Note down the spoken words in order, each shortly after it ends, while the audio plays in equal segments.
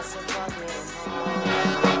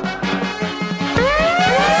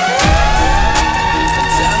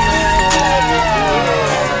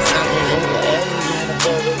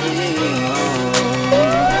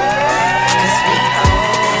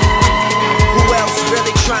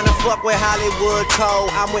fuck with Hollywood Code.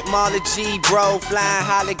 I'm with Marley G, bro. Flying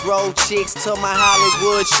Holly Grove chicks to my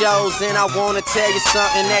Hollywood shows. And I wanna tell you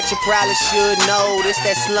something that you probably should know. This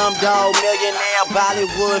that Slumdog Millionaire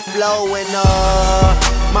Bollywood flow. And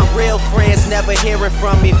my real friends never hearing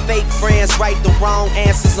from me. Fake friends write the wrong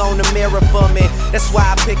answers on the mirror for me. That's why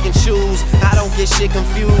I pick and choose. I don't get shit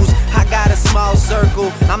confused. I got a small circle.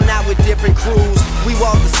 I'm not with different crews. We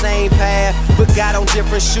walk the same path, but got on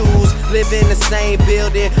different shoes. Live in the same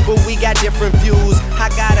building, but we got different views. I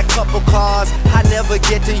got a couple cars I never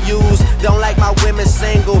get to use. Don't like my women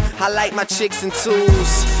single. I like my chicks in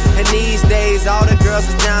twos. And these days, all the girls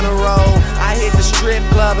is down the road. I hit the strip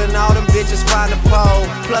club and all them bitches find the pole.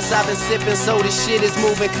 Plus I've been sipping, so this shit is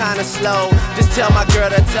moving kinda slow. Just tell my girl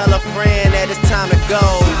to tell a friend that it's time to go.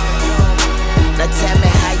 Now tell me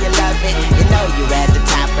how you love it. You know you at the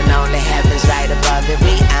top and only heaven's right above it.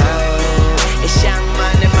 We own. It's young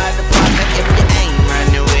money, motherfucker. If you ain't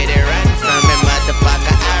running with it, run from it,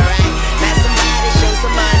 motherfucker. Alright. Now somebody show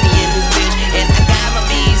some money in this bitch. And I got my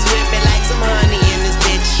bees with me like some honey in this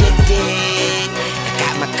bitch. You dig? I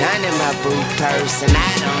got my gun in my boot purse and I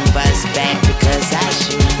don't bust back because I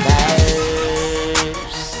shoot first.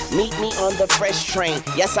 Meet me on the fresh train.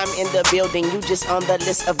 Yes, I'm in the building. You just on the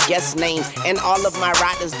list of guest names. And all of my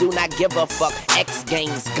riders do not give a fuck. X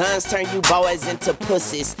Games. Guns turn you boys into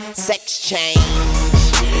pussies. Sex change.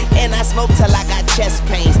 And I smoke till I got chest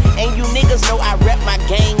pains. And you niggas know I rep my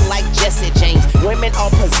gang like Jesse James. Women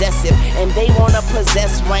are possessive and they wanna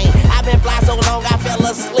possess Wayne. I've been fly so long I fell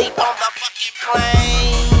asleep on the fucking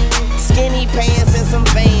plane. Skinny pants and some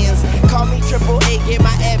Vans. Call me Triple A, get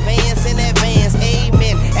my advance in advance.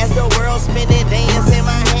 Amen. As the world spinning, dance in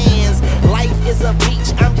my hands. Life is a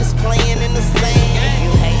beach, I'm just playing in the sand. If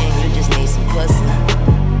you hating, you just need some pussy.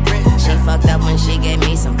 She fucked up when she gave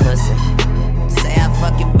me some pussy. Say I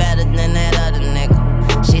fuck you better than that other nigga.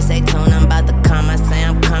 She say, Tune, I'm about to come. I say,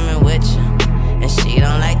 I'm coming with you. And she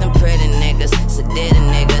don't like them pretty niggas, sedated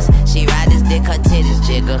niggas. She ride this dick, her titties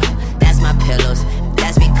jiggle. That's my pillows.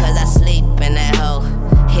 That's because I sleep in that hole.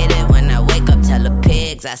 Hit it when I wake up, tell the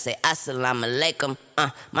pigs I say assalamu alaikum.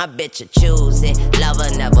 My bitch a choose it. Lover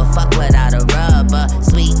never fuck without a rubber.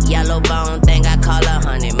 Sweet yellow bone thing, I call her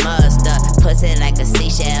honey mustard. Pussy like a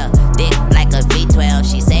seashell, dick like a V12.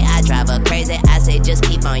 She say I drive her crazy, I say just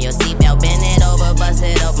keep on your seatbelt. Bend it over, bust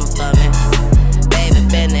it open for me. Baby,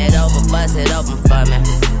 bend it over, bust it open for me.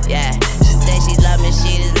 Yeah, she say she love me,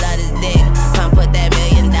 she just love this dick. Come put that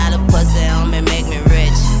 $1 million pussy on me, make me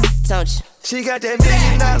rich. Don't you? She got that $1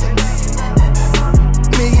 million,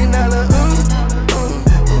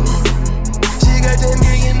 She got that $1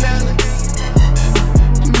 million,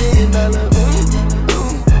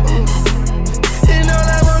 And all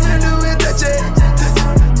I wanna do is touch it,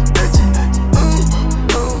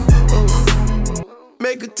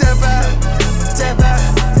 Make her tap out, tap out,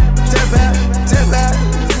 tap out, tap out,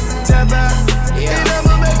 tap out. Yeah. And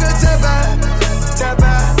I'ma make her tap out, tap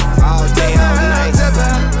out, All day, all night. tap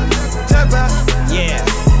out, tap out. Yeah.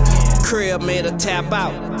 Crib made her tap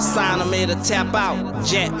out. Signer made her tap out.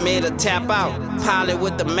 Jet made her tap out. Pilot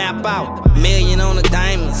with the map out. $1 million on the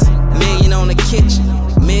diamonds. $1 million on the kitchen.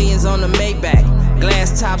 Millions on the Maybach.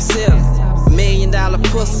 Glass top ceiling. $1 million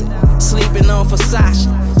pussy. Sleeping on Versace.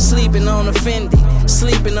 Sleeping on a Fendi.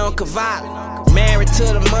 Sleeping on Cavalli. Married to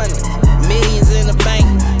the money. Millions in the bank.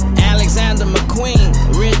 Alexander McQueen.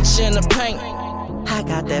 Rich in the paint. I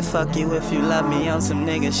got that fuck you if you love me on some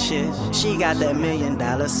nigga shit. She got that $1 million,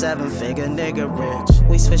 7-figure nigga rich.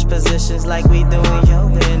 We switch positions like we doing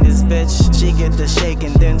yoga in this bitch. She get the shake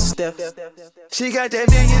and then stiff. She got that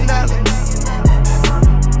 $1 million, $1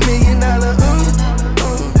 million,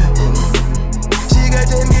 She got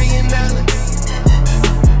that $1 million,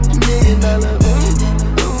 $1 million,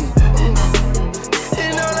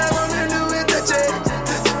 And all I wanna do is touch it,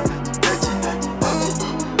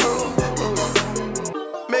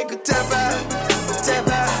 Make her tap out, tap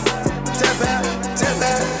out, tap out, tap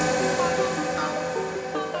out.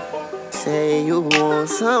 Say you want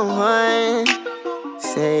someone.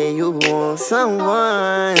 Say you want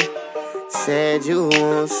someone. Said you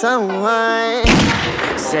want someone.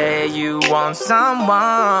 Say you want someone.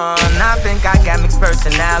 I think I got mixed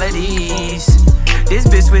personalities. This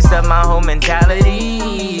bitch switched up my whole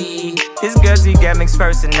mentality. This girl, she got mixed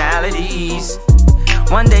personalities.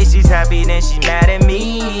 One day she's happy, then she mad at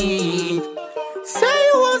me. Say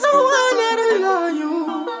you want someone that'll love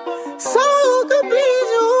you, someone who can please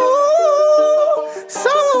you,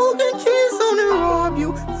 someone who can kiss on and rob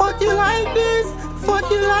you. Fuck you like this, fuck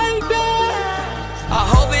you like that. I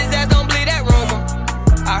hope his ass don't believe that rumor.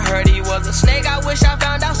 I heard he was a snake, I wish I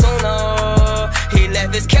found out sooner. He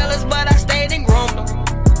left his killers, but I stayed and groomed him.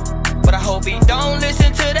 don't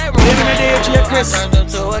listen to that rumor. I turned them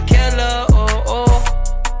to a killer, oh oh.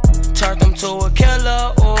 Turned them to a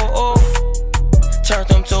killer, oh oh. Turned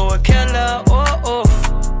them to a killer, oh oh.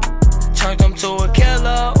 Turned them to a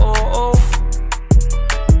killer, oh oh.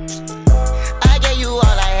 I gave you all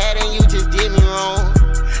I had and you just did me wrong.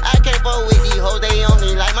 I can't fuck with these hoes, they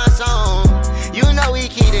only like my song. You know we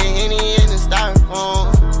keep the Henny in the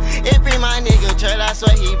styrofoam. It free my nigga Church, I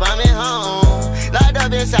swear he bumming home. Locked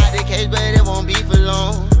up inside the cage, but it won't be for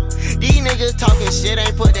long. These niggas talking shit,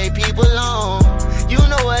 ain't put they people on. You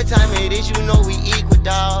know what time it is, you know we equal,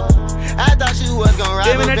 dawg. I thought you was gon'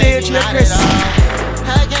 ride, but baby, not at all.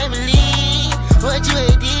 I can't believe what you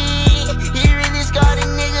had did. He really scarred a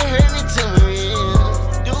nigga, hurt me to my real.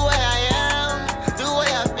 Do what I am, do what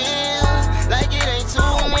I feel. Like it ain't too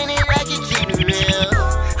many, like it keep it real.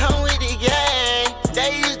 I'm with the gang,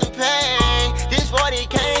 they used to pay. This 40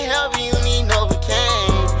 can't help you, need no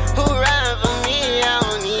cane. Who riding for me, I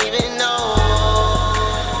don't even know.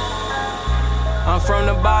 I'm from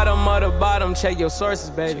the bottom of the bottom, check your sources,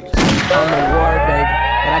 baby. I'm a war, baby,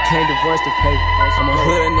 but I can't divorce the paper. I'm a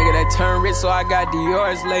hood nigga that turned rich, so I got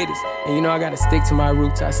Dior's latest. And you know I gotta stick to my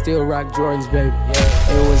roots, I still rock Jordans, baby.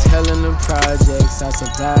 Yeah. It was hell in the projects, I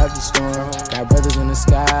survived the storm. Got brothers in the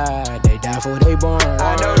sky, they die for they born.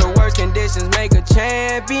 I know the worst conditions make a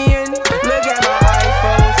champion. Look at my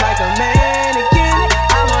iPhones like a mannequin.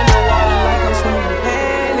 I'm underwater like I'm swimming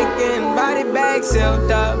panicking. Body bag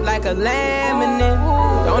sealed up like a laminate.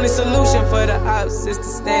 The only solution for the ops is to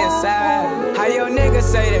stay inside. How your niggas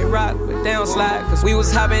say they rock, but they don't slide. Cause we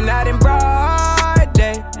was hopping out in broad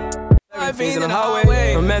day. Fiends in the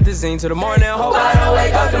hallway, from methazine to the morning. Hope I don't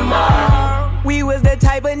wake up tomorrow. We was the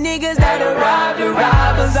type of niggas that robbed the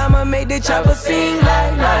robbers. I'ma make the chopper sing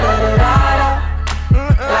like la-da-da-da-da.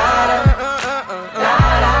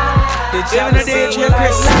 The chopper sing like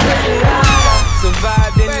la-da-da-da.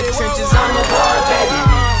 Survived in the trenches on the board, baby.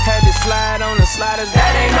 Had to slide on the sliders,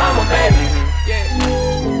 that ain't normal, baby. Yeah.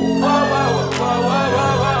 Whoa, whoa, whoa, whoa,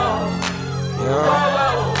 whoa, whoa. Whoa,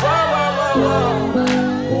 whoa, whoa, whoa,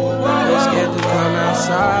 whoa. They scared to come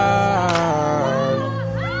outside.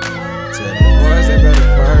 Tell the boys they better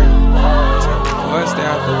burn. Tell the boys stay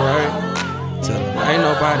out the way. Tell them ain't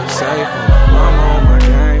nobody safe. I'm on my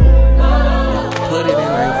game. Put it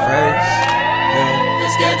in their face. Yeah. They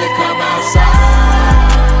scared to come outside.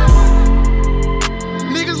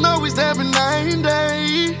 Know we stepping 9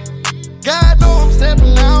 day. God know I'm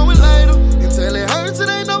stepping now and later. Until it hurts, it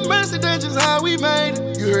ain't no mercy, that's just how we made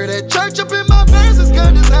it. You heard that church up in my verses,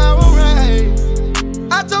 cause that's how I'm raised.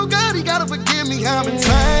 I told God he gotta forgive me, I'm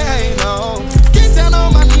insane, oh. Get down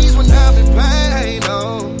on my knees when I'm in pain,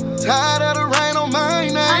 oh. Tired of the rain on my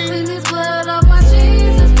name. I clean this blood off my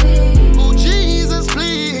Jesus, please. Oh, Jesus,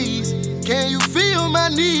 please. Can you feel my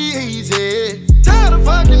needs, yeah? Tired of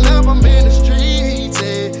fucking up, I'm in the streets,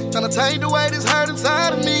 yeah. Tryna take the weight that's hurt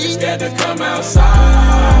inside of me. You scared to come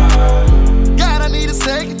outside. God, I need a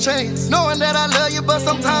second chance. Knowing that I love you, but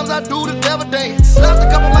sometimes I do the devil dance. Lost a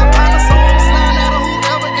couple of my partners, so I'm sliding out of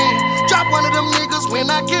whoever ends. Drop one of them niggas when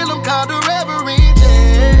I kill them, call the reverend,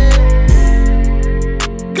 yeah.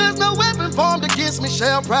 Cause no weapon formed against me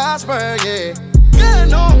shall prosper, yeah. God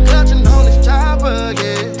know I'm clutching on this chopper,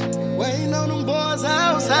 yeah. Waiting on them boys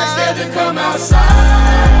outside. Scared to come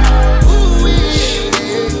outside. Ooh, yeah.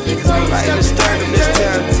 Like the start of this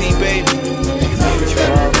time, T-baby. You already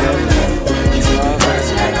know.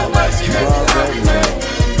 You already know.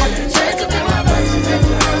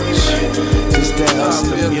 It's that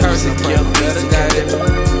hustle music, your music, got it.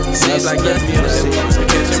 Seems like your music.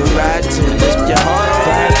 So ride to it, lift your heart,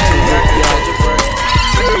 vibe to it, yo.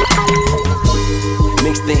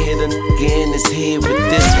 Mix the hit again, his head with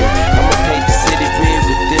this one. I'ma paint the city red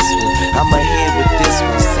with this one. I'ma head with this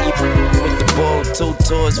one. See with the ball, 2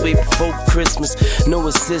 tours way before Christmas. No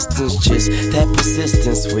assistance, just that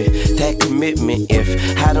persistence with that commitment. If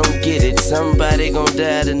I don't get it, somebody gon'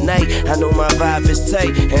 die tonight. I know my vibe is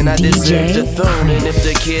tight, and I deserve the throne. And if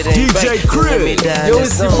the kid ain't DJ right, Chris. let me die. Yo,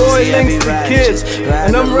 it's your boy Langston Kid,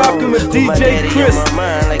 and I'm rocking with DJ Chris. On my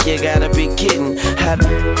mind like you gotta be kidding. How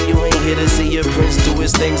you ain't here to see your prince do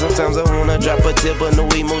his thing. Sometimes I wanna drop a tip, but no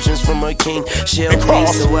emotions from a king. She'll be,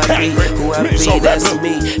 so I be who I be. That's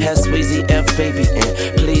me, that's Weezy F, baby.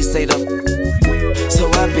 And please say the.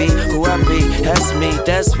 So I be who I be. That's me,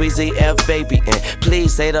 that's Weezy F, baby. And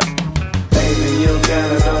please say the. Baby, you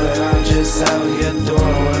gotta know that I'm just out here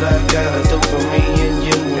doing what I gotta do for me and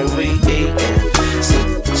you, and we eatin'. So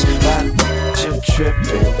why you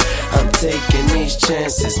trippin'? I'm taking these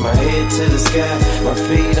chances. My head to the sky, my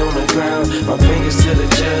feet on the ground, my fingers to the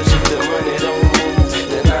judge. If the money don't move,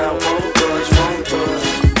 then I won't budge, won't budge.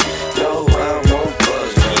 No, I won't.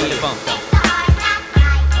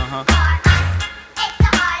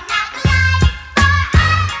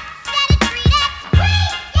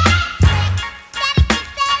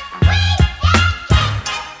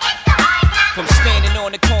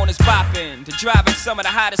 on the corners bopping, to driving some of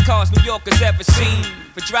the hottest cars New Yorkers ever seen,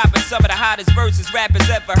 for dropping some of the hottest verses rappers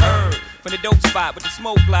ever heard, from the dope spot with the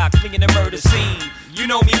smoke block, flinging the murder scene. You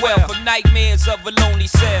know me well from nightmares of a lonely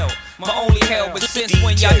cell. My only hell, but since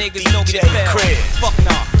when y'all niggas know me to fail? Fuck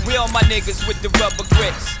nah, we all my niggas with the rubber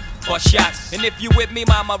grips. Bust shots, and if you with me,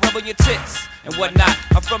 mama, rub on your tits and whatnot.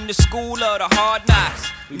 I'm from the school of the hard knocks.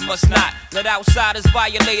 We must not let outsiders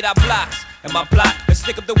violate our blocks. And my plot, let's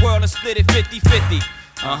stick up the world and split it 50-50.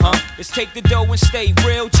 Let's take the dough and stay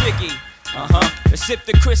real jiggy. Let's sip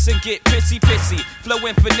the Chris and get pissy. Flow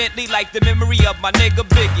infinitely like the memory of my nigga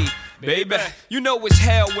Biggie. Baby, you know it's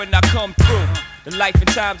hell when I come through. The life and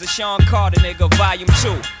times of Sean Carter, nigga, volume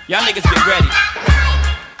 2. Y'all niggas get ready.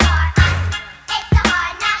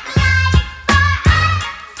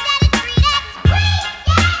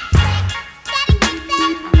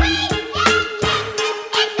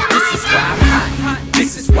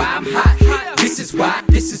 This is why I'm hot. This is why I'm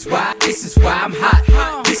hot. This is why I'm hot.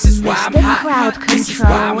 This is why I'm hot. This is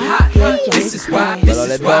why I'm hot.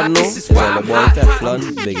 This is why I'm hot.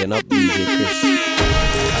 Teflon, bigging up DJ Chris.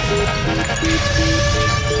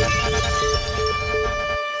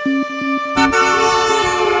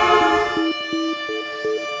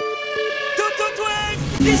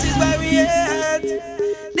 This is why we at.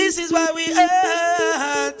 This is why we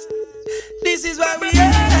at. This is why we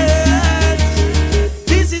at.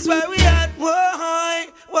 This is why we at.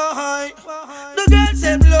 Why? The girls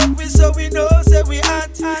them love me, so we know say we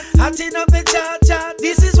at. Hotting up the chart.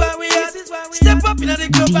 This is why we at. Step up in the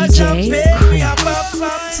club and champagne. We are pop.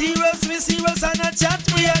 Serious and a chat.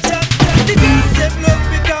 We are chat. The girls them love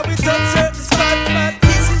me, cause we touch certain spot.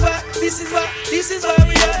 This is why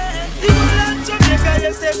we at. The whole of Jamaica,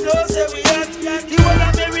 yes them know say we at. The whole of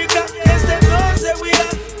America, yes them know say we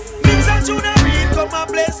at. Mix and tune and read, come and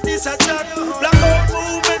bless this a chat. Blackout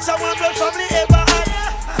movement, someone blood family ever had.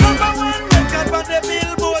 Number 1 record on the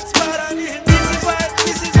Billboard spot. This is why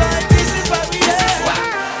we at.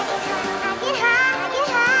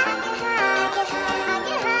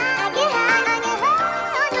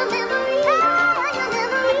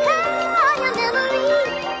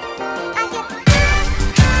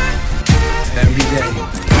 Every day,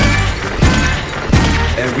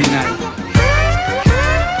 every night,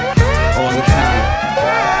 all the time.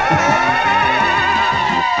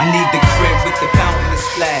 I need the crib with the fountain and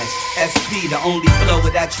splash. SP, the only flow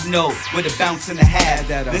that you know, with a bounce and a half.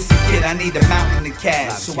 Listen kid, I need a mountain of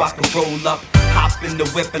cash, so I can roll up, hop in the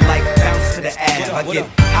whip and like bounce to the ab. I get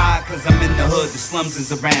high cause I'm in the hood, the slums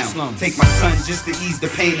is around. Take my son just to ease the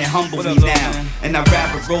pain and humble me now. And I'd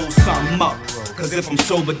rather roll something up, cause if I'm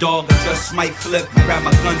sober dog I just might flip, grab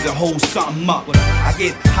my guns and hold something up. I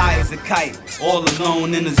get high as a kite, all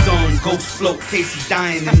alone in the zone, ghost float, cases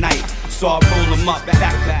dying tonight. So I roll them up,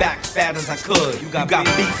 back to back, fat as I could. You got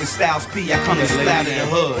beef with Styles P, I come and splatter the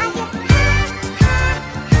hood.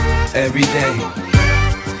 Every day,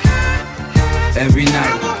 every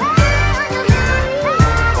night,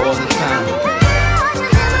 all the time.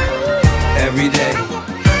 Every day,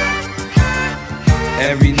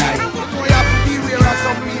 every night,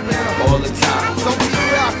 all the time. Some people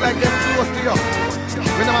react like them close to you.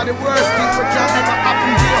 When I'm the worst thing for you ever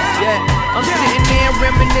happen to you. Yeah. I'm sitting there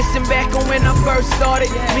reminiscing back on when I first started.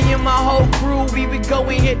 Me and my whole crew, we would go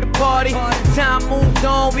and hit the party. Time moved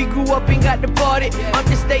on, we grew up and got departed. I'm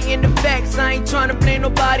just stating the facts, I ain't trying to blame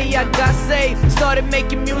nobody. I got saved, started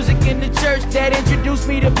making music in the church. That introduced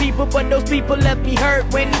me to people, but those people left me hurt.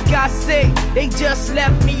 When he got sick, they just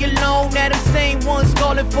left me alone. Now them same ones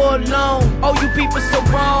calling for a loan. Oh, you people so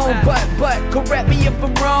wrong, but correct me if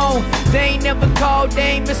I'm wrong. They ain't never called,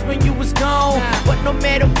 they ain't missed when you was gone. But no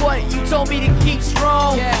matter what, you told me to keep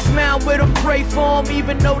strong. Smile with them, pray for them,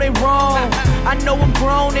 even though they wrong. I know I'm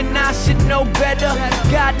grown and I should know better.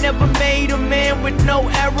 God never made a man with no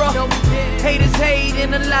error. Haters hate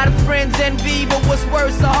and a lot of friends envy, but what's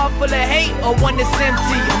worse, a heart full of hate or one that's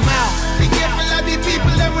empty? I'm out. Be careful of the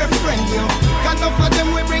people that we friend you. Cut off of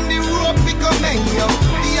them, we bring the rope, we commend you.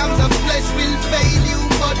 The arms of flesh will fail you,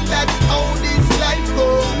 but that's how this life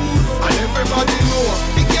goes. And everybody know.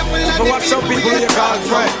 Be careful of the watch some people you call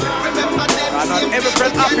friend. Remember them. And not every friend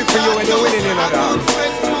happy for you when you're winning in a dog.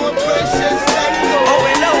 Oh,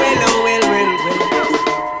 well.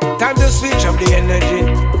 Time to switch up the energy.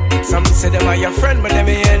 Some say them are your friend, but them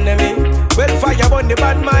your enemy. Well, fire on the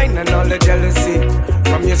bad mind and all the jealousy.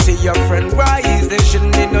 From you see your friend rise, there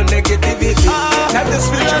shouldn't be no negativity. Time to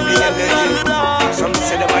switch up the energy. Some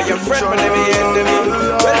say them are your friend, but them your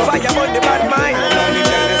enemy. Well, fire on the bad mind and all the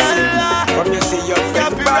jealousy. From you see your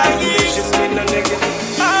friend rise, there shouldn't be no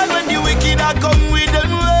negativity. All when the wicked are come with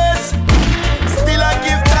them ways, still I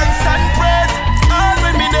give thanks and praise. All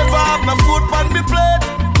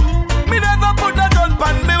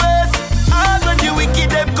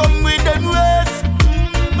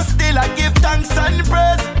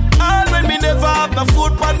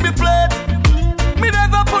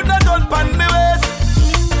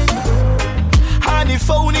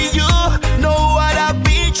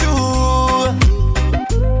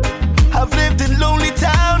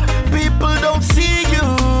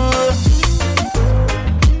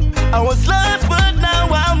I was lost, but now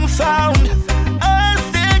I'm found. I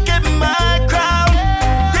still get my crown.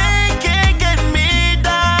 They can't get me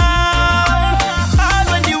down. And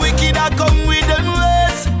when the wicked are come with them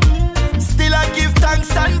ways, still I give thanks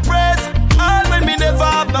and praise. And when me never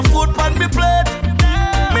have no food on me plate,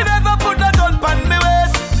 me never put a gun on me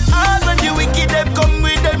waist. And when the wicked them come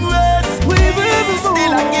with them ways,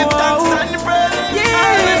 still I give thanks and praise.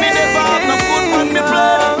 And when me never have no food on me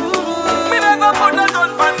plate, me never put a gun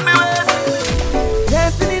on me waist.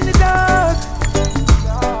 Dancing in the dark,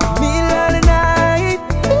 middle of the night,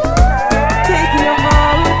 taking your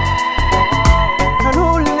heart and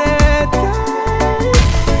holding it tight.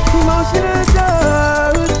 Emotional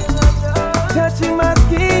touch, touching my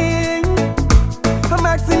skin. I'm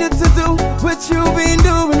asking you to do what you've been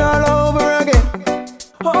doing all over again.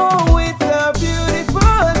 Oh, it's a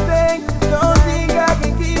beautiful thing. Don't think I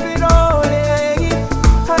can keep it all in.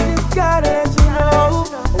 I just gotta let you know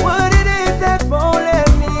what it is that won't let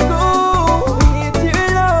me go. It's your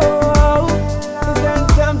love, it's done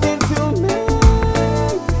something to me.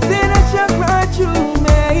 Then I shock right through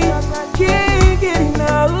me. Can't get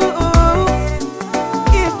enough.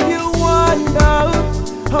 If you wonder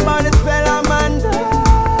about the spell I'm under,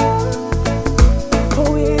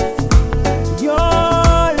 oh, it's your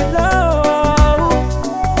love.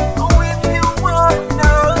 Oh, if you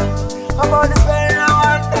wonder about the spell I'm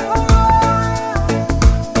under,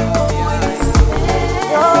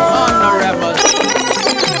 Honorable.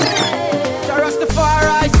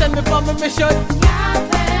 Rastafari send me for my mission.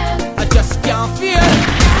 I just can't feel.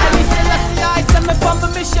 And he said, I send me for my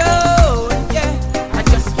mission. Yeah, I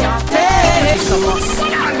just can't feel.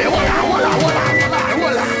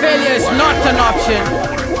 Failure is not an option.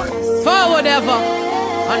 Forward ever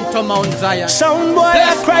unto Mount Zion. Soundboy,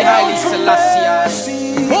 I cry out for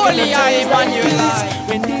Selassie. Holy I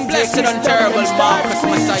Emmanuel. Blessed and terrible Marcus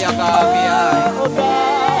Messiah Gavi.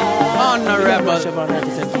 Honorable.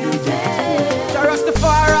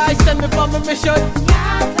 Rastafari send me for my mission.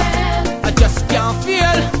 I just can't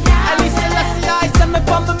feel. Ali Selassie I send me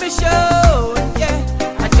for my mission. Yeah,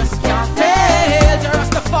 I just can't feel.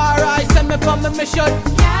 Rastafari send me for my mission.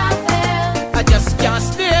 I just can't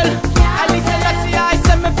steal. Ali Selassie I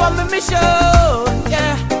send me for my mission.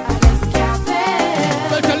 Yeah, I just can't feel.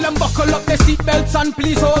 Well, tell them buckle up their seatbelts and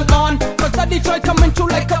please hold on, cause the Detroit coming through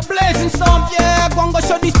like a blazing storm. Yeah, go and go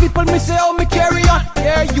show these people me say how me carry on.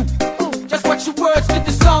 Yeah, you just watch the words to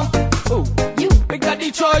the song. Oh, you big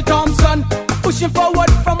daddy Troy Thompson, pushing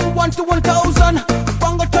forward from 1 to 1,000.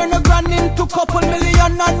 Go go turn a grand into couple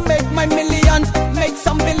million and make my millions, make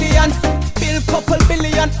some billions, build couple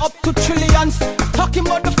billion up to trillions. Talking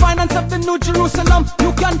about the finance of the New Jerusalem.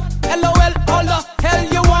 You can LOL all the hell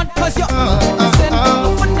you want, cause you're a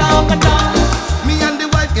phenomenon. Me and the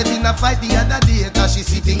wife get in a fight the other day, cause she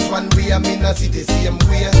see things one way and me not see the same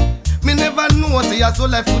way. Me never know, say your soul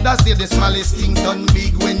life could have stay the smallest thing done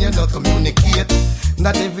big when you don't communicate.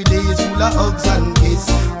 Not every day is full of hugs and kiss.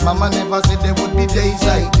 Mama never said there would be days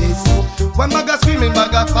like this. One bag of screaming,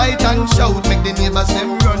 bag of fight and shout, make the neighbors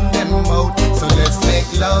them run them out. So let's make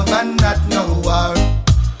love and not no war.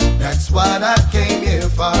 That's what I came here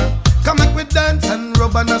for. Come make we dance and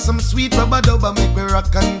rub on some sweet rubber dubber. Make we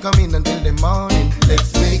rock and come in until the morning.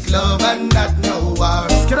 Let's make love and not no war.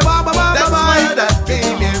 That's what I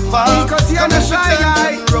came here for. Because you're the shy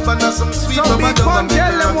guy. Rub on some sweet so rubber dubber. Make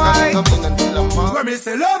we rock and come in until the morning. When me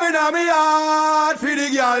say love in my heart for the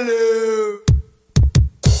girl.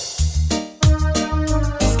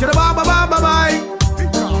 Skidababa-ba-ba-bye.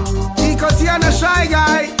 Because you're the shy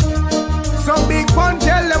guy. So big fun,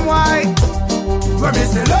 tell them why. When me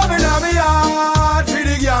say love in my heart for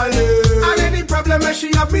the girl. And any problem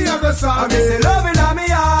she have me, I go solve. Me say love in my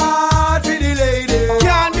heart for the lady.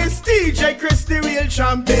 Can this DJ Chris the real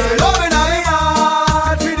champion? Say love in my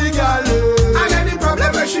heart for the girl. And any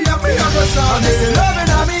problem she have me, I go solve. Me say love in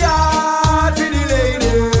my heart for the lady.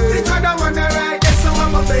 Because I wanna ride this, so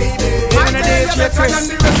I'm a baby. I tell you better than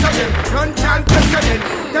the rest of them. Run can't press again.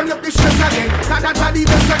 Them look the stress again. That body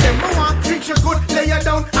best of them. I want treat you good, lay you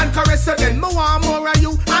down and caress again. I want more of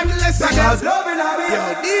you and less again. Because loving of me. Yo,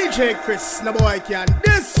 DJ Chris, no boy can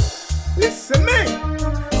this. Listen me.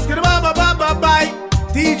 Skidababa-ba-ba-bye.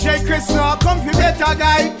 DJ Chris, no come for better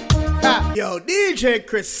guy. Ha. Yo, DJ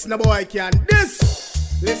Chris, no boy can this.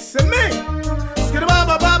 Listen me.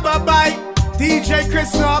 Skidababa-ba-ba-bye. DJ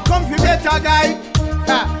Chris, no come for better guy.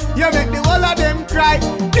 Ha. You make the whole of them cry.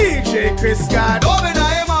 DJ Chris God. Loving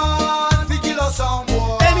I man, fi kill us some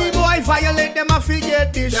boy. Any boy violate them, I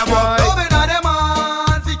forget destroyed. Loving I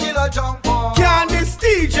man, fi kill a jump on. Can this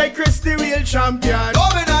DJ Chris the real champion?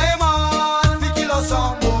 Loving I man, fi kill us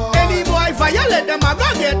some boy. Any boy violate them, I I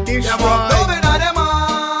gonna get destroyed.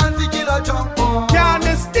 Can't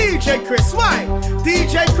this DJ Chris, why?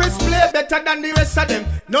 DJ Chris play better than the rest of them.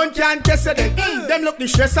 None can test of them. Them look the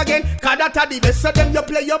stress again. Cause that are the best of them. You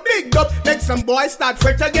play your big dub. Make some boys start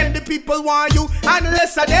fret again. The people want you and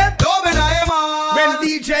less of them. When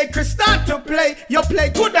DJ Chris start to play, you play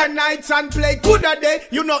gooder nights and play gooder day.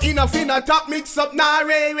 You know enough in a top mix up now,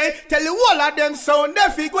 Ray. Tell you all of them sound they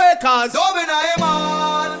fig way cause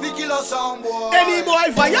any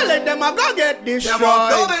boy violate them I gonna get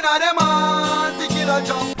destroyed.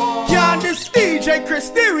 Can't this DJ Chris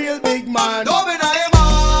the real big man. Any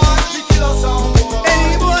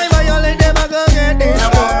boy violate them I gonna get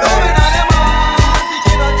destroyed.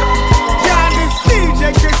 Can't this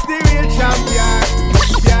DJ Chris the real champion.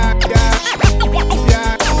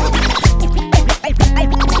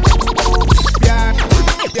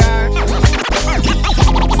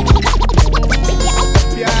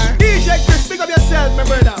 DJ Chris, pick up yourself, my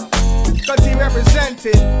brother. Cause he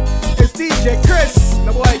represented. It's DJ Chris.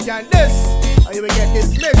 The boy can this, or you will get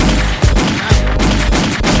dismissed.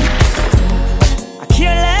 I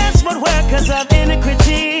care less what workers of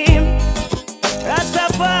iniquity.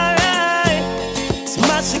 Rastafari, it's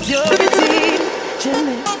my security.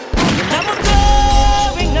 Jimmy, and I'm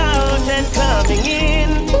going out and coming in.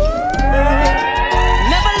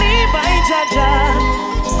 Never leave by Jaja.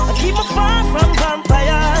 I keep me far from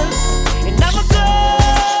vampires. And I'm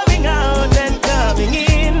going out and coming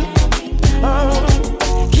in.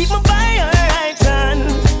 Keep me by your right hand.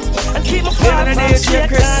 And keep me far from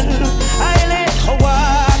Satan. I let her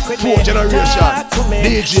walk with me. 4 generation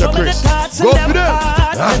DJ Chris. Go for them.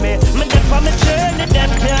 Me get on my journey, them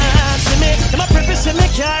can't see me. My purpose in me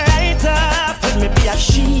can't write off. Let me be a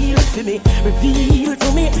shield for me, reveal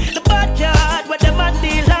to me the bad card, what them a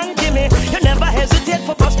deal and give me. You never hesitate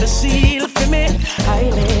for us to seal for me. I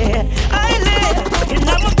lay, and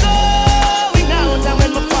I'm going out and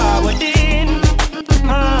when I'm forward in.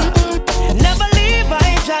 Never leave,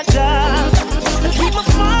 I Jaja, and keep me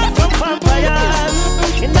far from vampires.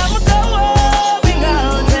 And I'm going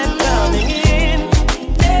out and coming in.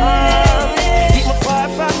 Keep me far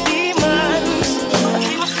from demons.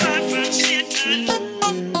 Keep me far from Satan.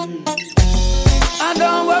 I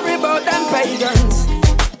don't worry about them pagans.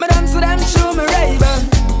 Me dance to them through me Raven.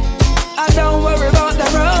 I don't worry about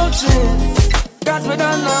them roaches. Cause we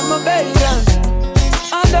don't know my baby.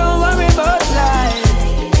 I don't worry about life,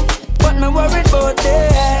 but me worried about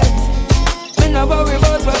death. Me no worry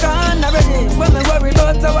about what gone already. When me worry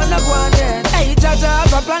about I wanna go on dead. Hey, Jaja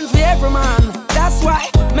have a plan for every man. That's why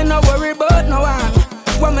me no worry about no one.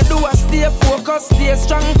 What me do I stay focused, stay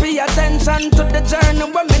strong, pay attention to the journey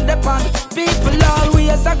when me depend. People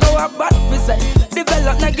always I go up, but we say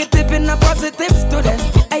develop negative in a positive student.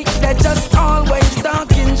 Hey, they just always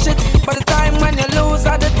talking shit. But the time when you lose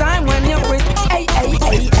are the time when you quit. Hey, hey,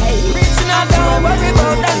 hey, hey. I don't worry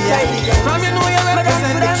about that day. From you know you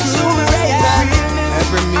represent the true race.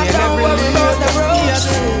 Every me and every road,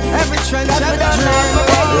 every trend, every dream.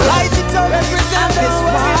 Light it up, represent this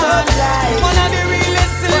one. One of the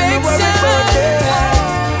realest selection.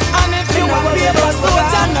 And if you want to be a boss,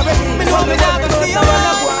 me know me never see you.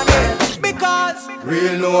 Because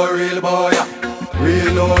real no real boy,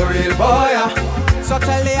 real no real boy. So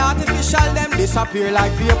tell the artificial them disappear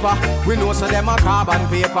like vapor. We know so them a carbon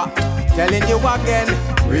paper. Telling you again,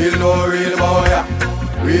 real no real boy,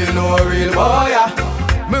 real no real boy.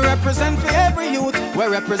 Me represent for every youth, we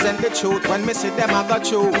represent the truth. When me see them I got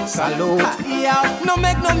you, salute. Yeah, no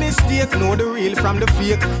make no mistake, know the real from the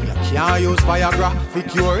fake. You can't use Viagra,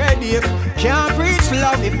 fit your headache. Can't preach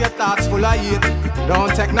love if your thoughts full of hate.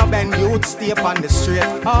 Don't take no bend, youth, stay up on the straight.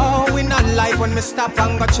 Oh, we not life when me stop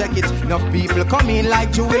and go check it. Enough people come in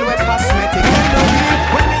like jewel with cosmetic.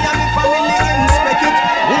 When me and me family inspect it.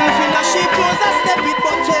 Wolf in a sheep clothes, I step it,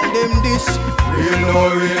 but tell them this. Real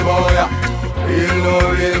no real boy. Real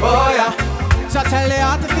no real boy. So tell the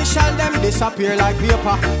artificial them disappear like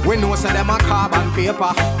vapor. We know so them a carbon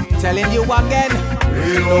paper. Telling you again,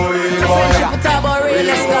 real no real boy.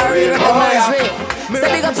 Real boy. So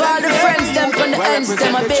big up all the friends them from the ends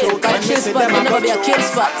them a bit. Cause kill spot will never be a kill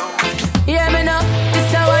spot. Hear me now, this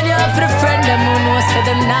is one you have for the friend them who know so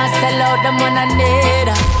them not sell out them when I need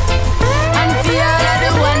her. And for all of the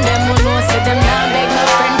one them who know so them not beg no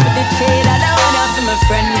friend for the trade. I don't want for my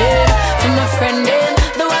friend them, for my friend them.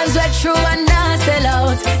 The ones who are true and not sell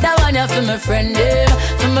out. That one you for my friend them,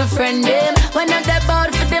 for my friend them. When I'm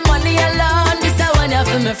about for the money alone. This I want you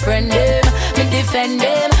for my friend them, me defend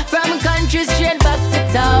them. From country straight back to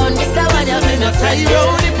town. This I want you for my friend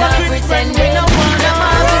them, not pretend them. No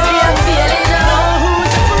one to see I'm feeling low.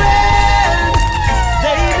 Who's a friend?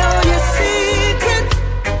 They know your secret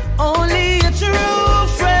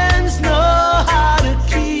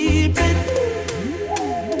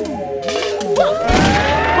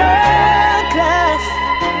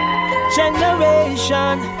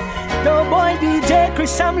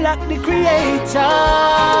Chris, I'm like the creator.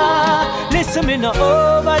 Listen, me no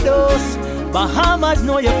overdose. Bahamas,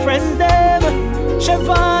 know your friends them.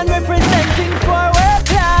 Siobhan representing for world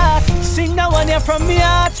class. Sing that one here from me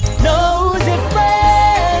heart. Knows it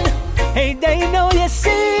friend. Hey, they know your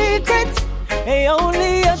secret. Hey,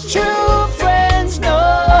 only your true friends know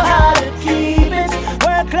how to keep it.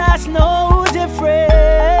 World class knows your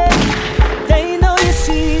friend. They know your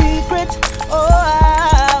secret.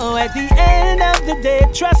 Oh, at the end of the day,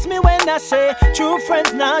 trust me when I say true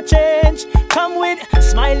friends not change. Come with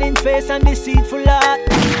smiling face and deceitful heart.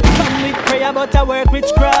 Come with prayer but I work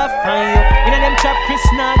witchcraft. And you in them trap Chris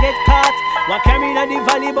now get caught. Walk carry in the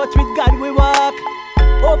valley but with God we walk.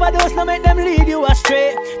 Overdose no make them lead you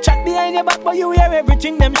astray. Chat behind your back but you hear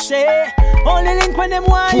everything them say. Only link when them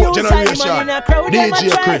want you Simon in a crowd them a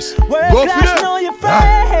try. World class know your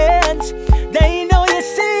friends. They know your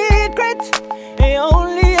secret. Hey,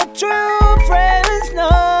 only your true friends know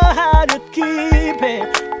how to keep it.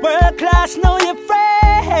 World class know your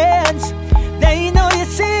friends. They know your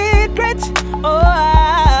secret.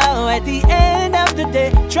 Oh, at the end of the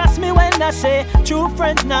day, trust me when I say true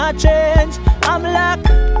friends not change. I'm like,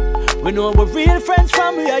 we know we're real friends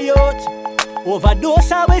from we are youth.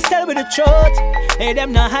 Overdose always tell me the truth. Hey,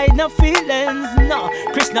 them not hide no feelings. No,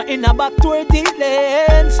 Chris not in a back to our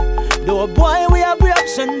dealings. Though boy we have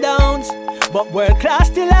ups and downs, but world class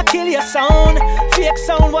still a kill your sound. Fake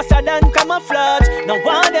sound was a done camouflage. No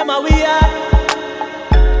one them are we are.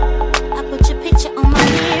 I put your picture on my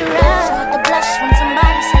mirror. Start to blush when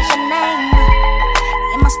somebody says your name.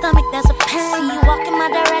 In my stomach there's a pain. See you walk in my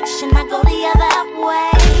direction, I go the other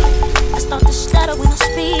way. I start to stutter when I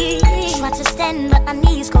speak. Try to stand but my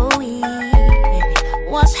knees go weak.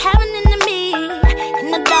 What's happening to me? In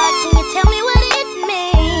the dark, can you tell me what it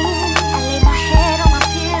means? I lay my head on my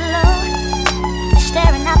pillow,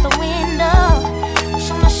 staring out the window.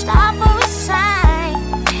 Wish on a star for a sign.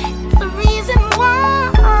 It's the reason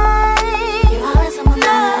why you're always on my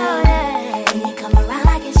mind. When you come around,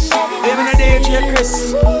 I get shy. Living a day, Chris.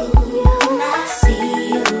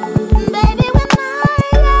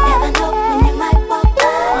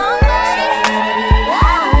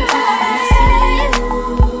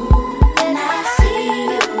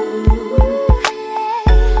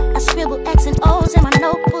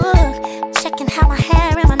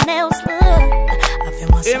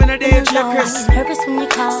 Chris. I'm nervous when you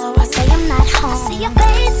call, so I say I'm not home. I see your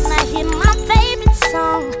face and I hear my favorite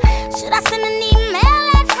song. Should I send an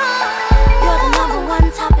email at home? You're the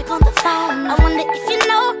 #1 topic on the phone. I wonder if you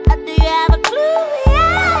know, or do you have a clue?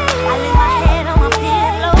 Yeah. I lay my head on my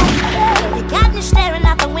pillow. You got me staring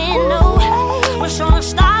out the window. Wish on a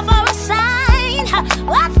star for a sign.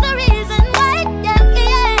 What's the reason why? Yeah.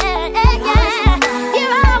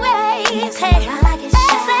 You're always hey,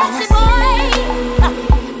 sexy boy.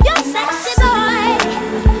 Sexy boy,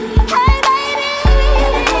 hey baby,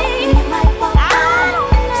 baby when I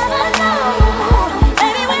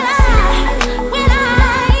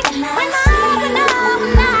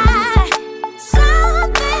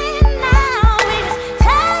something now is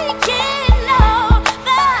taking over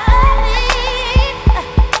me.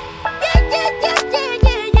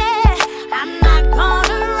 Yeah. I'm not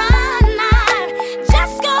gonna run, I'm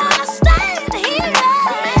just gonna stand here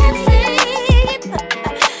and sleep.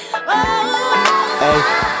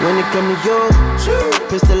 When it come to you,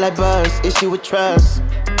 pistol like buzz, issue with trust.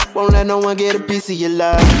 Won't let no one get a piece of your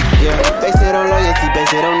love. Yeah, base it on loyalty,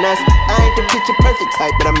 base it on us. I ain't the picture perfect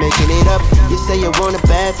type, but I'm making it up. You say you want a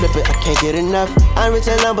bad flip it, I can't get enough. I'm rich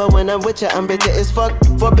alone, but when I'm with you, I'm bitter as fuck.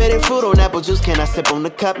 Forbidden fruit on apple juice, can I sip on the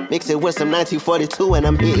cup? Mix it with some 1942 and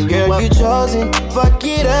I'm hitting you up. Girl, you chosen, fuck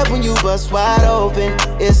it up when you bust wide open.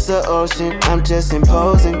 It's the ocean, I'm just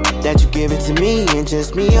imposing that you give it to me and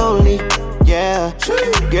just me only. Yeah,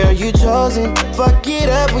 girl, you chosen. Fuck it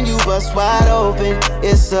up when you bust wide open.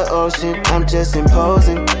 It's the ocean. I'm just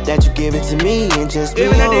imposing that you give it to me and just me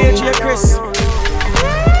only. Chris. Are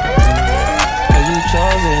you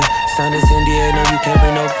chosen? Sound is in the air, no, you can't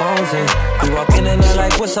bring no phones in. We walk in and out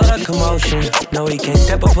like, what's all the commotion? No, he can't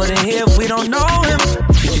step up foot in here if we don't know him.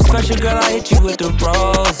 Treat you special, girl, I hit you with the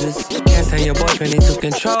roses. Can't say your boyfriend, he took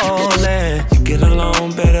control, and you get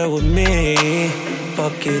along better with me.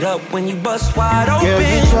 Fuck it up when you bust wide open. Girl,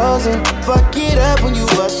 you chosen. Fuck it up when you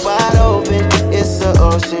bust wide open. It's the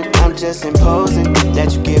ocean. I'm just imposing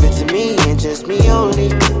that you give it to me and just me only.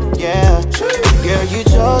 Yeah. Girl, you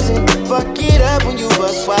chosen. Fuck it up when you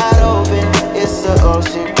bust wide open. It's the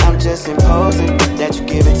ocean. I'm just imposing that you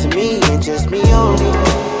give it to me and just me only.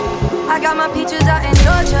 I got my peaches out in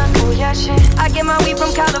Georgia. Oh yeah, shit. I get my weed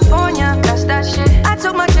from California. That's that shit. I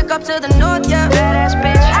took my chick up to the north, yeah. Badass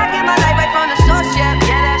bitch. I get my light right from the source, yeah.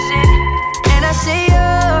 Yeah, that's it. And I see you.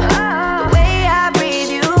 The way I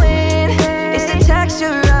breathe you in. It's the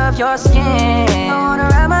texture of your skin. I wanna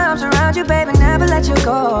wrap my arms around you, baby, never let you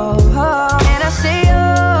go. And I see you.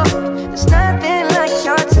 There's nothing like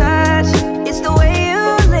your touch. It's the way you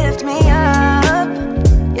lift me up.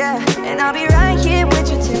 Yeah, and I'll be right here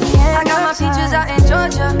with you till the end. I got my peaches out in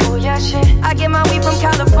Georgia. Oh yeah, shit. I get my weed from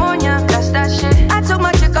California. That's that shit. I took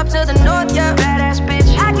my chick up to the north, yeah. Badass bitch.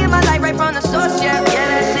 I get my light right from the source, yeah. Yeah,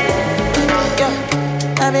 that's it. Yeah,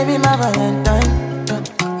 my baby, my Valentine.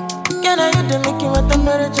 Can I hit the Mickey with the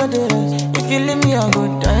temperature is? If you leave me a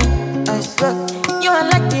good time, I swear. You are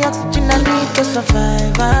like the oxygen I need to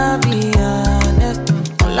survive. I'll be honest.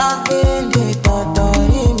 I'm loving the thought of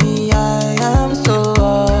me. I am so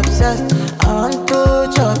obsessed. I want to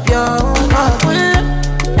chop your heart.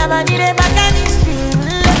 Never did it back and it's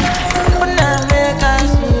real. When I make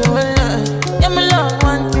us feel. Yeah, my love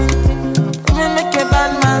one thing. We make a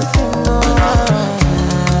bad man sing.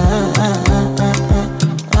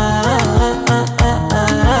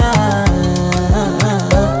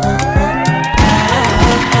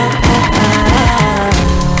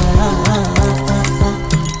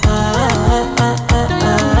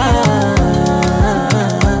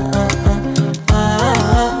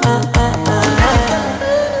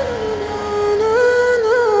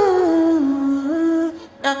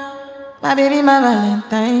 My baby, my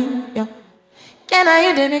Valentine, yeah. Can I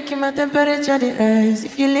you make my temperature the rise?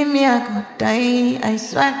 If you leave me, I could die, I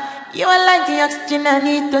swear. You are like the oxygen I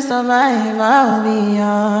need to survive, I'll be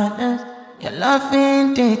honest. Your love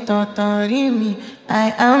ain't it totally me.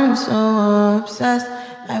 I am so obsessed.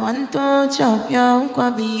 I want to chop your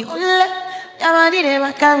kwabi, ule. Your body, they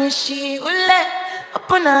back and she, ule.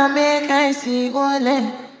 Upon a make I see,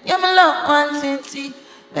 ule. You're my love, one city.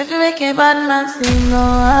 If you make a bad man sing,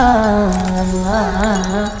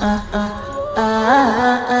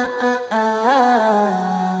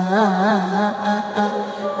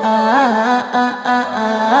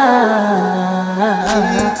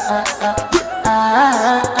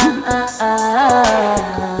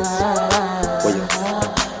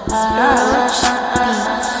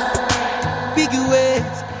 Big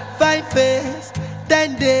ways, 5 face,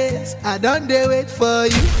 10 days. I don't dare wait for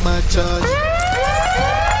you, my charge.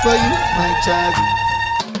 For you, my child.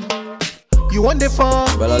 You want the phone?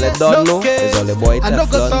 Well, all I don't know is all the boy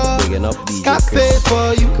Teflon bigging up DJ Chris.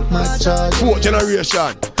 For you, my child. 4th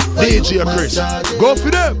generation, DJ Chris. Go for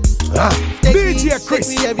them. DJ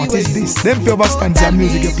Chris. What is this? Them feel stand and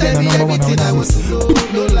music you play the number one on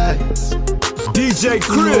no lies. DJ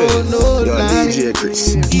Chris. No DJ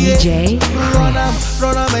Chris. DJ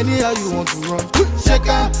Run am anyhow you want to run. Shake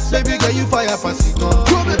up, baby girl, you fire pass it on.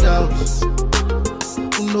 No doubt.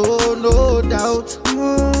 No doubt.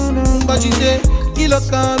 But you say, kilo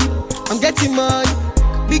come, I'm getting money,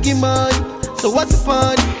 biggie money. So what's the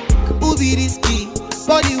fun? Who be risky?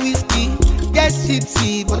 Body whiskey, get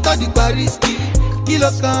tipsy, but all the bar risky.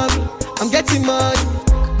 Kilo come, I'm getting money,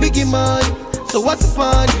 biggie money. So what's the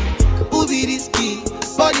fun? Who be risky?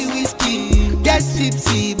 Body whiskey, get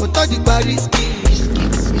tipsy, but all the bar risky.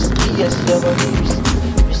 Whiskey, yes, your body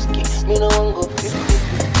risky. Me no one go 50.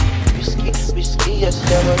 Whiskey, yes,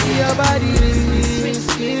 your body risky.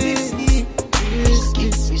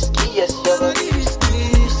 Whiskey, yes, your body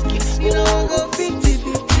risky. You know I go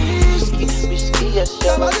 50-50. Whiskey, yes,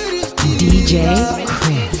 your body risky. DJ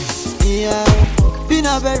Chris. Yeah, been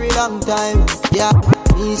a very long time. Yeah,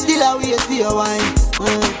 me still a wait for your wine.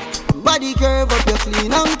 Body curve up, you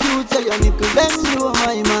clean and cute. Tell your nipple them blow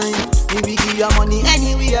my mind. Me we give you money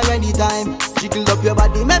anywhere, anytime. Jiggle up your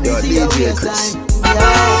body, make me see your waistline. Yeah.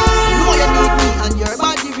 Know you need me and your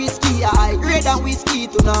body risky. I grade and whiskey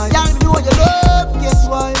tonight. Y'all know you love, guess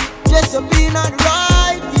why? Dress up in the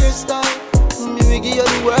right hairstyle. Me will give you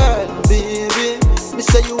the world, baby. Me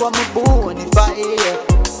say you are my bonafide.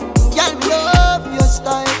 Y'all love your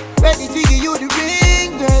style. Ready to give you the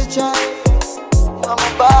ring, girl child. You are my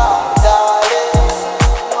bad darling.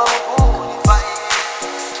 You are my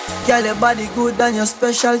bonafide. Girl, your body good and you're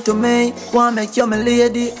special to me. Wanna make you my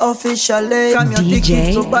lady officially. From your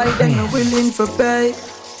ticket to buy, then you're willing to pay.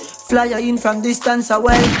 Fly you in from distance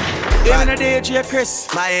away. Even a DJ Chris.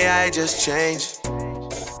 My AI just changed.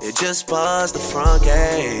 It just buzzed the front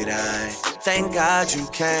gate. I thank God you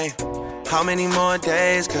came. How many more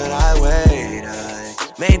days could I wait? I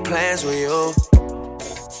made plans with you,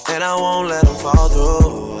 and I won't let them fall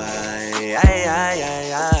through.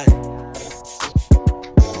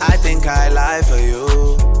 I think I lie for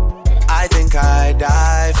you. I think I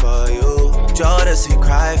die for you. Jodeci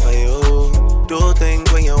cry for you. Do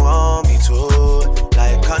things when you want me to.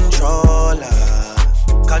 Like controller.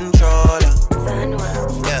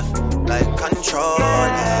 Yeah, like controller.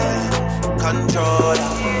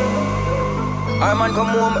 Our man come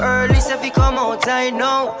home early, say fi come outside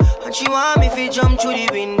now. And she want me fi jump through the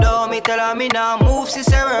window. Me tell her me nah move, she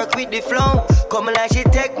say work with the flow. Come like she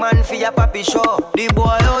take man fi a papi show. The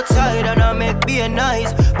boy outside and I make be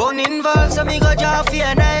nice. Bone involved, so me go draw fi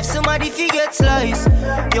a knife. Somebody fi get slice.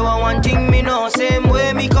 You want one thing me know, same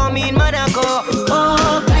way me come in, man I go.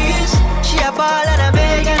 Oh please, she a ball and a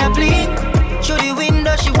beg and a plead. Through the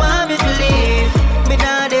window, she want me to leave. Me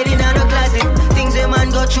nah dead in no closet. Things a man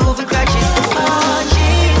go through for crutches. Oh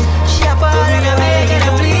jeez, she a ball and a beg and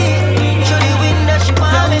a plead. Through the window, she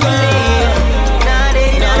want me to leave. Nah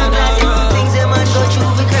dead in no closet. Things a man go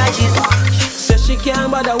through for crutches. Says she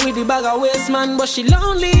can't bother with the bag of waste man, but she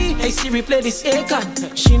lonely. Hey Siri, play this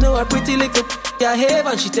Akon. She know a pretty little I have,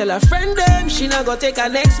 and she tell her friend them she not go take her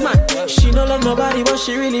next man. She no love nobody, but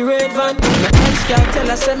she really rate van. My ex girl tell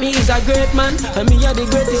her say me is a great man, and me are the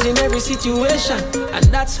greatest in every situation. And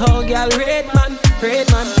that's how girl rate man.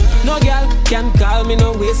 No girl can call me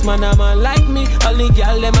no waste man. A man like me, only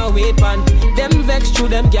girl them a wait man. Them vex through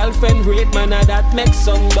them girlfriend rate man, and that makes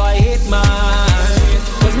some boy hate man.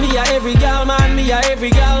 Cause me a every girl man, me a every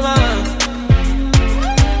girl man.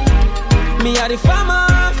 Me a the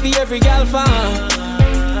farmer, for every girl fan.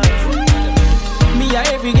 Me a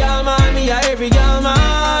every girl man, me a every girl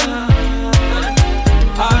man.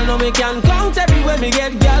 I know me can count everywhere me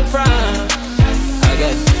get girl from.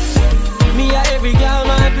 Again. Me a every girl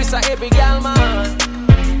man, Chris a every girl man.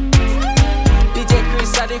 DJ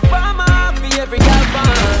Chris a the farmer, for every girl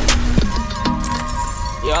fan.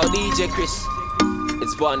 Yo, DJ Chris,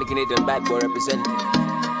 it's Vaughn the Canadian bad boy representing.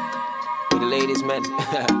 The ladies, man,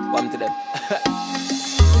 one to them.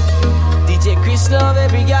 DJ Chris love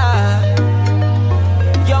every guy,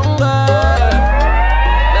 young girl.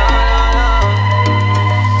 No.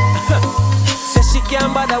 Says she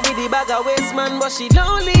can't bother with the bag of waste man, but she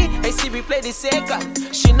lonely. I see we play the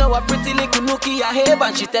second. She know a pretty little nookie I have,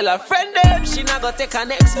 and she tell her friend them she not gonna take her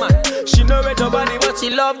next man. She know read nobody, but she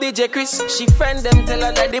love DJ Chris. She friend them tell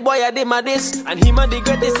her that the boy a dem a this, and him a the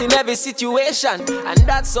greatest in every situation. And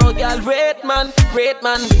that's how girl rate man.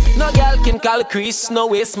 No girl can call Chris no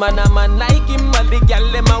waste man. A man like him, all the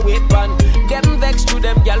girl them a wait man. Them vex through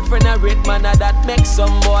them girlfriend a rate man, and that makes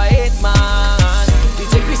some boy hate man.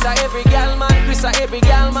 DJ Chris a every girl man, Chris a every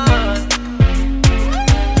girl man.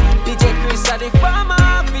 DJ Chris a the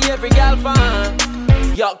farmer, for every girl fan.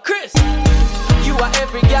 Yo Chris, you are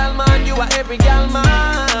every girl man, you are every girl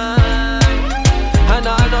man. And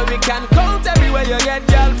I know we can count everywhere you get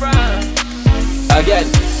girl from. Again,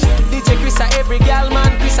 DJ Chris a every girl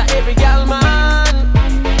man, Chris a every girl man.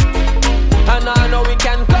 And I know we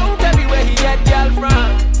can count everywhere he get girl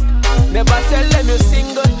from. Never tell them you're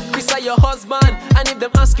single, Chris are your husband. And if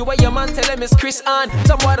them ask you where your man, tell them it's Chris on.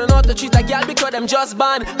 Some boy don't know how to treat a girl because them just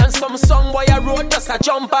ban. And some boy a road just a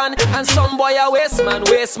jump on. And some boy a waste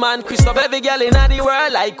man. Christoph every girl in the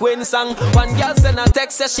world like Queen song. One girl send a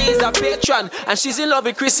text says she's a patron, and she's in love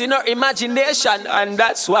with Chris in her imagination. And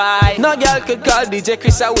that's why no girl could call DJ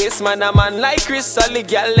Chris a waste man. A man like Chris, only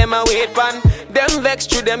girl them a wait man. Them vex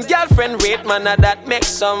through them girlfriend rate man, and that makes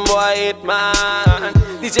some boy hate man.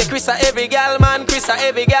 DJ Chris a every girl man, Chris a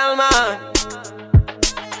every girl man.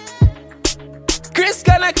 Chris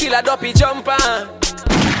gonna kill a dopey jumper.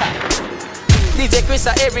 DJ Chris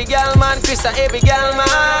a every girl man, Chris a every girl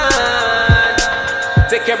man.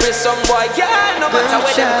 Take every some boy girl, no matter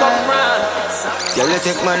where them come from. Girl, you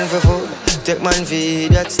take man for food, take man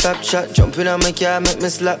for that stop shot. Jumping on my car, make me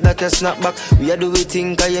slap that a snap back. We a do we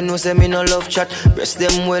think, cause you know say me no love chat. Breast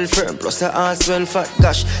them well firm, plus the ass well fat.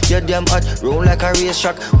 Gosh, you damn hot, roll like a race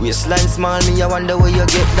track. Waistline small, me I wonder where you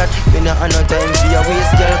get that. Me not have no time for your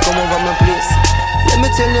waist, girl, come over my place. Let me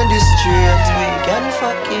tell you this straight. We can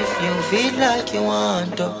fuck if you feel like you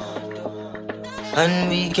want to, and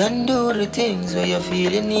we can do the things where you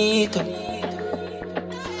feel you need to.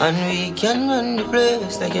 And we can run the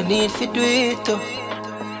place like you need to do it too.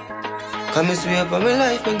 Come and swear by my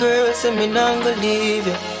life, my girl, say me not gonna leave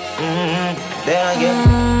you. There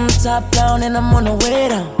again. Top down and I'm on the way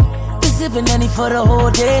down. We sipping any for the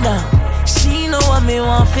whole day now. She know what me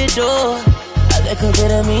want for do. A little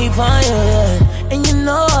bit of me for you, yeah. And you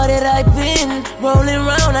know that I've been rolling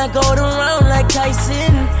round, I go around like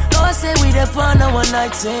Tyson. No, I say we the fun of one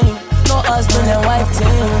night thing. No husband and wife thing.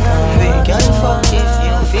 We can fuck if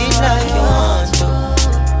you feel like you want to,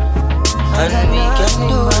 and we can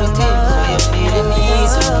do the things where you feel the need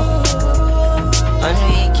to. And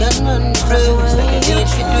we can run the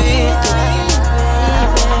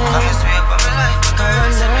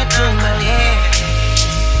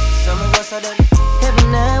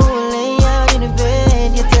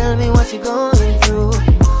what you're going through.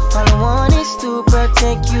 All I want is to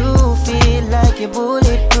protect you, feel like you're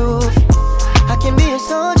bulletproof. I can be a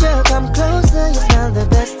soldier, come closer, you smell the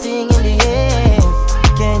best thing in the air.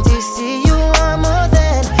 Can't you see you are more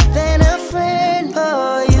than a friend?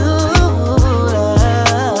 Oh, you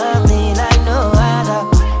love me like no other.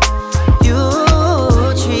 You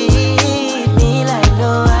treat me like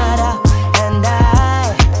no other. And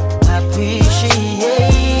I appreciate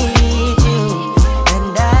you.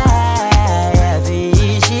 And I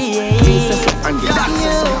appreciate you.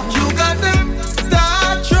 You got them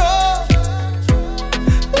star troll.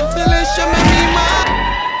 Felicia make me mad.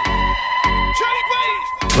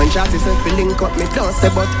 When Shotty said fi link up, me don't say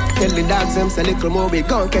but tell the dogs them say little more we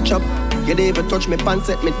gon' catch up. You didn't even touch me pants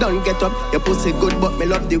set, me don't get up. Your pussy good but me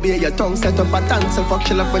love the way your tongue set up. I dance and fuck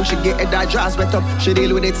she love when she get head her draws wet up. She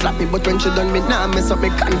deal with it slap me but when she done me nah mess up. Me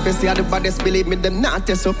confess you the baddest, believe me them not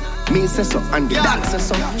test up. Me say so and the dance say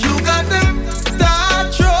so. You got them star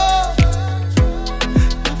troll.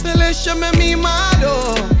 Felicia make me mad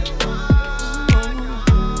oh.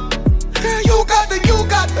 You got the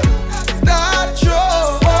star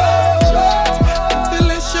troll.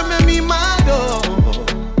 Felicia make me mad oh.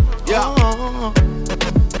 Yeah.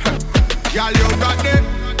 Y'all you got the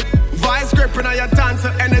voice gripping on your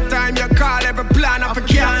tonsil. Anytime you call every plan of a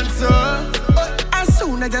cancel. As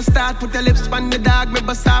soon as you start put your lips on the dog, me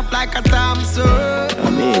bust off like a Thompson. I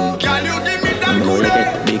mean, Can you give me that I know you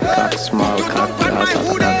get big cock, small cock, lots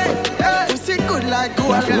of cock, pussy good like gold.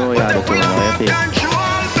 but you know you have to put on your face.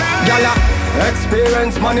 Y'all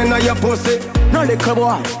experience money in your pussy. No little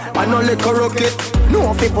boy, I no little rookie.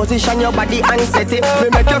 No fi position your body and set it. We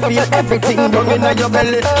make you feel everything down in your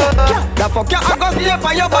belly. The fuck you a go feel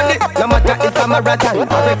for your body. No matter if I'm a marathon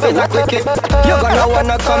or if it's a quickie. You gonna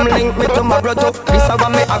wanna come link me tomorrow too. This is what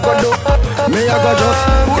me a go do. Me a go just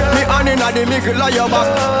put me hand inna the middle of your back.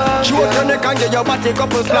 Shoot your neck and get your body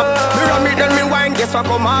couple slap. Me run me then me wine, guess what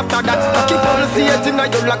come after that? I keep on seeing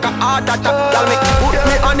you like a heart attack. Tell me, put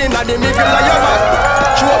me hand inna the middle of your back.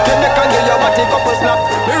 Shoot your neck and get your body couple slap.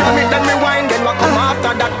 Me run me then me wine, then what come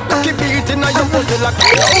after that? I keep beating on your pussy like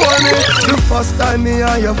The first time me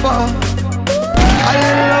and you fall, I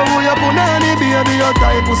love how you punani baby. Your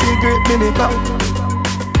type pussy great me come.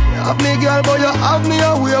 You have me girl but you have me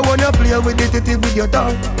away when you play with the titty with your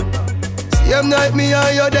tongue. Same night me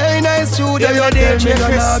and you day nice studio. You tell me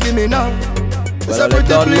gonna give me now. Well, all I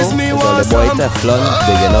don't know is all the boy Teflon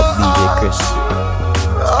bigging up DJ Chris.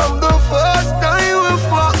 I'm the first time we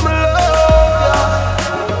fuck me love ya.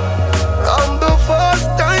 I'm the first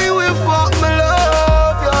time we fuck me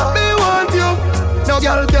love ya. Me want you. No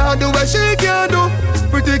girl can't do what she can do.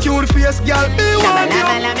 Pretty cute face girl, me want you.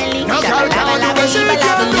 No girl can't do what she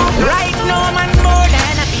can do. Right now, man, more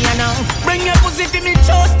than a piano. Bring your pussy to me,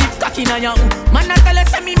 choose stiff cocky na young. Man, I tell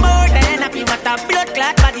us me more than happy. What a blood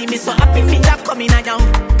clot body, me so happy me that coming a young.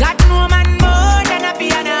 Got no man more than a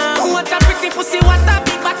piano. What a pretty pussy, what a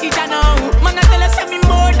big body now. Man, I tell us me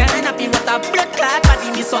more than happy. What a blood clot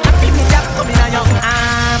body, me so happy me that coming a young.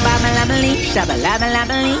 Babalabali,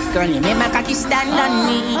 shabalabalabaloo. Girl, you make my cocky stand on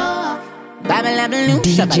me. Babalabaloon,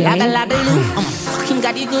 shabalabalabaloo. I'm fucking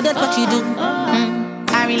got you good at what you do.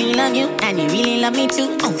 I really love you, and you really love me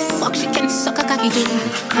too. Oh fuck, she can suck a cocky too.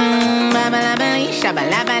 Babalabali,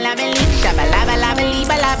 shabalabalabaloo, shabalabalabaloo,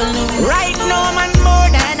 balabaloo. Right now, man, more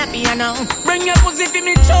than a piano. Bring your pussy to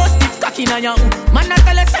me, choose stiff cocky na young. Man, I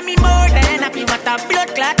tell us me more than happy. What a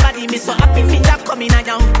blood clot body, me so happy me that coming a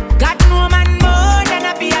young. Got no man more than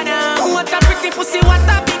a piano. What a pretty pussy, what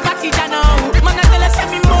a big body now. Man, I tell us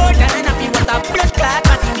me more than happy. What a blood clot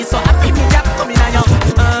body, me so happy me that coming a young.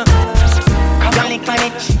 Jolly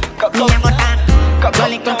bitch, me a go talk.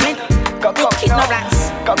 Jolly complete, kid no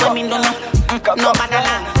rats. Women don't know, no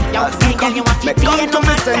banana. Young see girl, you want to be no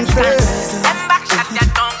man senses. Them back shot that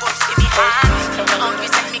don't go see me hard. Hungry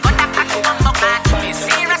send me go to pack you on my back.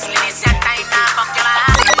 Seriously, this your time now, fuck your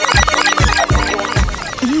ass.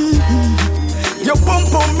 Your pum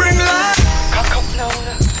pum bring life. Cock up now,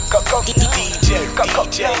 cock up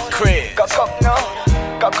DJ Chris. Cock up now.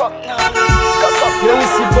 Yo,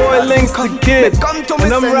 it's your boy Links the Kid,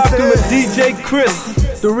 and I'm rocking with DJ Chris,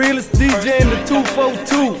 the realest DJ in the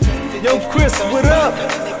 242. Yo, Chris, what up?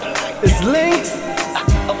 It's Links.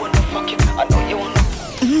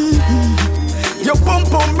 Your pum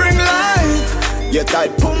pum bring life. Your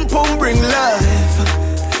tight pum pum bring life.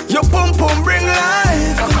 Your pum pum bring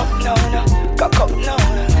life. Cock up now, cock up now.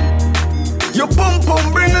 Your pum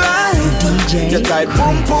pum bring life. DJ your tight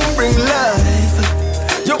pum pum bring life.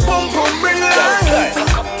 Your pum pum bring life.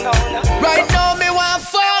 Right now me want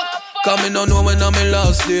fuck. Cause me no know when I'm in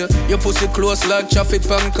last day. Your pussy close like traffic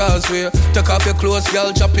pan causeway. Take off your clothes,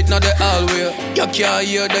 girl, chop it not the hallway. You can't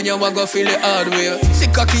hear, then you want go feel it hard way. See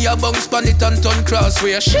cocky a bounce pan it and turn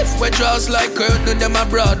crossway. Shift where draws like curtain, them a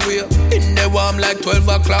Broadway. In the warm like 12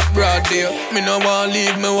 o'clock broad day. Me no want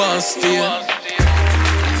leave, me want stay.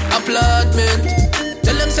 Applaudment.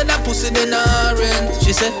 Tell them say that pussy they not rent.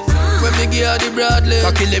 She said, when me give her the Bradley,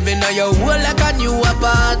 cocky living on your wall like a new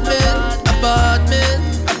apartment.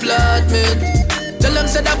 Applaudment. Tell them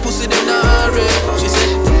say that pussy they not rent. She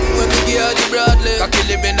said, when me give her the Bradley, cocky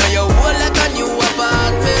living on your wall like a new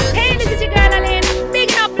apartment. Hey, this is your girl Aline.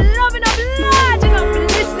 Big up, loving up, larging up,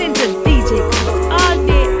 listening to DJ Chris all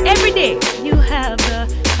day, every day. You have the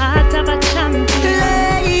heart of a champion.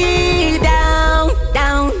 Lay down.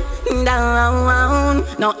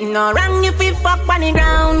 Nothing no wrong if we fuck on the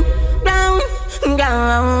ground.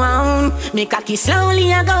 Me cocky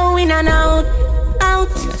slowly a go in and out.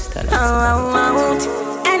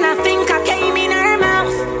 And I think I came in her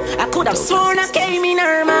mouth. I could have sworn I came in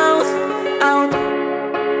her mouth. Out.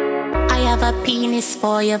 I have a penis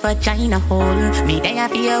for your vagina hole. Me there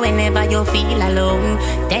for you whenever you feel alone.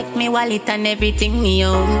 Take me wallet and everything me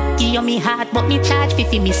own. Give you me heart but me charge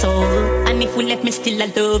fi me soul. And if we left me still I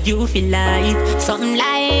love you for life. Something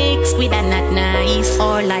like Squid and Not Nice.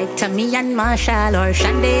 Or like Tammy and Marshall or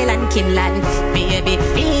Chandel and Kimlan. Baby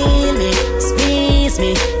feel me, squeeze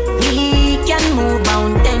me. We can move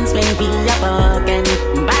mountains when we are broken.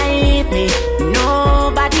 Bite me,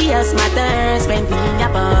 nobody else matters when we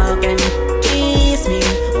are broken. Kiss me,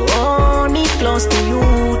 hold me close to you,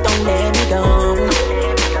 don't let me go.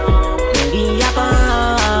 Maybe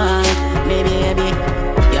apart, baby.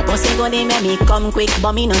 Your pussy go dey make me come quick,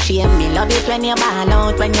 but me no shame. Me love it when you ball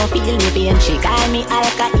out, when you feel me pain. She call me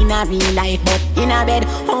Alka in a real life, but in a bed,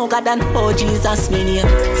 oh God and oh Jesus, me name.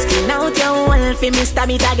 Skin out your wall fi me stab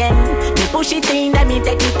it again. Me push it in, then me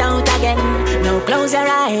take it out again. Now close your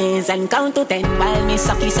eyes and count to 10 while me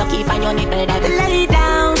sucky on your nipple. That lay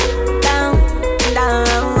down.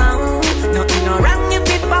 Nothing no wrong if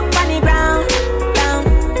it fuck on the ground.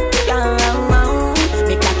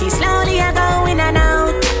 Me cocky slowly a go in and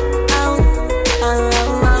out.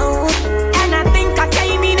 And I think I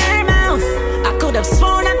came in her mouth. I could have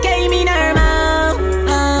sworn I came in her mouth.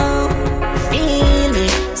 Feel me,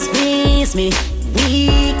 squeeze me.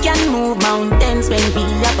 We can move mountains when we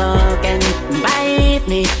are broken. Bite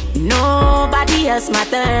me, nobody else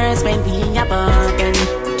matters when we are broken.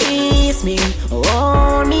 Kiss me,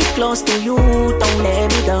 hold me close to you, don't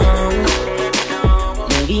let me go.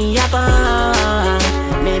 Maybe apart,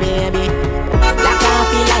 baby. Like I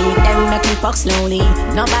feel like them make me fuck slowly.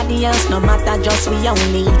 Nobody else, no matter, just we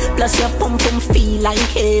only. Plus your pum feel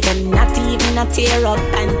like heaven. Not even a tear up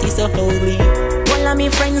panties so holy. All of me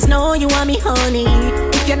friends know you are me honey.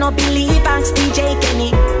 If you no believe, ask DJ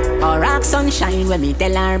Kenny or rock Sunshine when me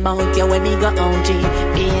tell her about you when me go OG.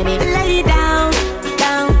 Baby, lay down.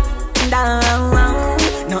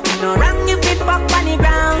 Nothing no wrong if it fuck on the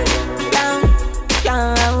ground.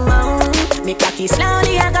 Me cocky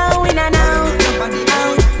slowly I go in and out.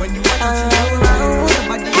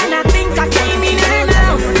 And I think I came in her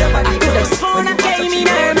mouth. I could have sworn I came in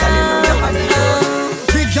her mouth.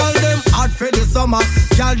 Big girl them hot for the summer.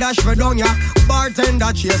 Girl dash for down ya.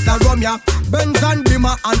 Bartender chase the rum ya. Benz and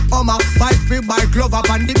Beamer and Hummer. Bike free bike glove up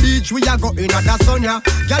on the beach. We are going at the sun ya.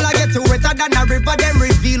 Girl I get wetter than a river. Them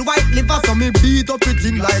reveal white liver. So me beat up it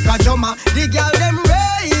in like a drummer. The girl them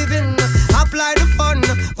raving. Apply the fun.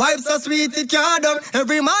 Vibes so sweet it can't done.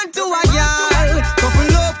 Every man to a girl.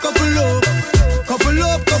 Couple up.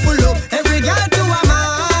 Every girl to a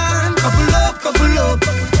man. Couple up.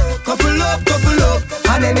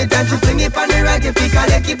 And anytime she fling it on the right, you pick her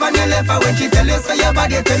leg, keep on your left. And when she tell you so your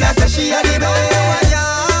body, tell her say she a the best.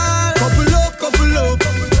 Couple up.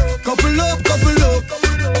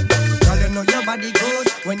 Girl, you know your body good.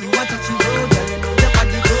 When you want to touch you good, girl, you know your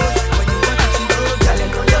body good. When you want to touch you good, girl, you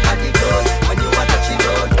know your body good. When you want to touch you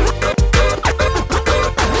good.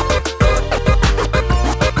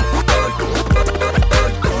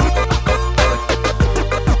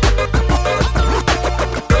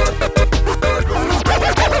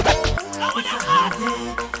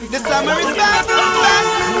 The summer is back.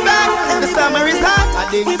 The summer is hot. I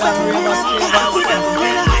think that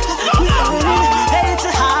It's a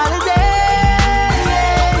holiday.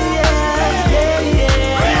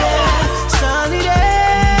 Sunny day.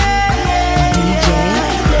 DJ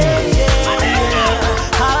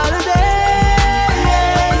holiday.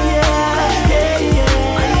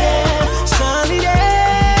 Sunny day.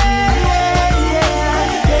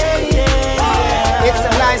 It's a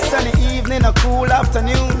nice sunny evening, a cool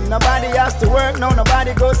afternoon. Nobody has to work, no,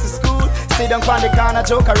 nobody goes to school. sit down on the corner,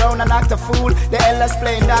 joke around and act a fool. The LS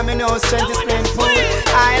playing dominoes, strength is playing pool.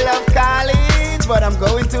 I love college, but I'm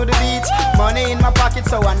going to the beach. Money in my pocket,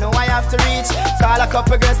 so I know I have to reach. Call a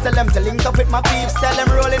couple girls, tell them to link up with my peeps. Tell them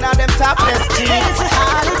rolling on them topless jeans. It's a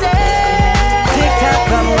holiday. TikTok,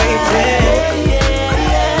 I'm waiting.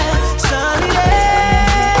 Sunday.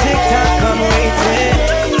 TikTok, I'm waiting.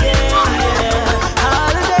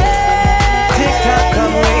 Holiday. TikTok,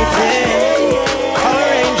 I'm waiting. Our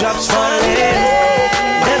raindrops falling.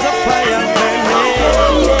 There's a fire burning.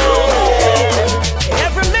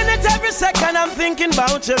 Every minute, every second, I'm thinking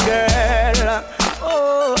about you, girl.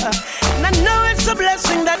 Oh, and I know it's a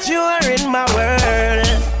blessing that you are in my world,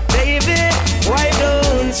 baby. Why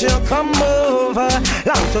don't you come over?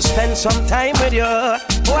 Long to spend some time with you.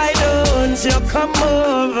 Why don't you come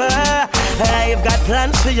over? I've got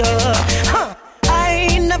plans for you.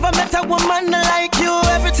 I never met a woman like you.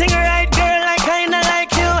 Everything right, girl, I kinda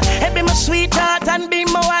like you. And be my sweetheart and be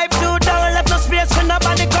my wife too. Don't left no space for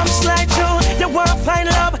nobody come slide through. You wanna find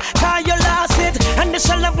love, cause you lost it. And this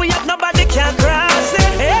love we have, nobody can cross it.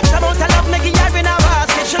 It's about a love, make it hard in a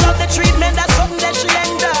basket. She love the treatment, that's something that she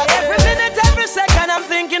enjoy. Every minute, every second, I'm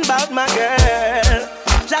thinking about my girl.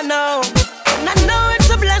 I know, and I know it's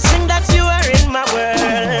a blessing that you are in my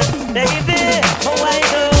world, baby. Why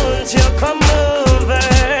don't you come over?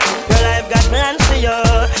 Girl, I've got plans for you.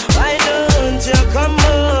 Why don't you come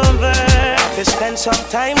over to spend some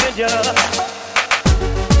time with you?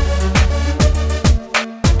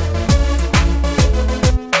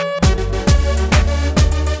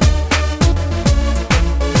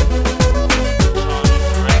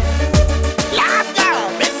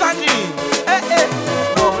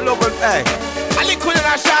 Hey, I lick with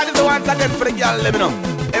a shot is the ones again for the girl, let me know.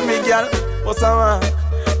 Hey, me girl, what's a wine?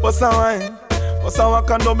 What's a wine? What's a wine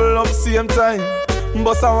can double up same time?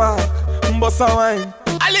 What's a wine?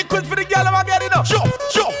 I lick with for the girl, I'm get it up. Sure.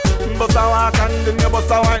 What's a wine and then you bust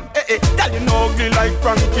a wine. Hey, girl, you know ugly like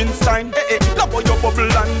Frankenstein. Hey, love how you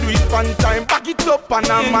bubble and do it one time. Back it up and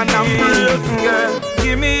I'm man and brave, girl.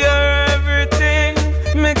 Give me your everything,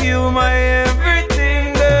 make you my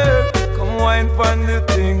everything, girl. Come wine pon the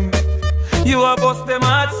thing. You a bust them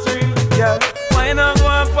heartstring, yeah. Why not go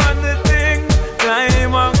up on the thing?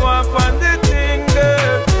 Climb and go up on the thing,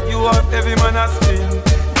 girl. You have every man a spin.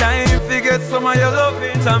 Time to get some of your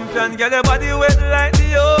loving. Champion, get your body wet like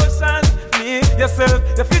the ocean. Me, yourself,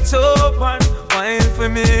 you fit open. Wine for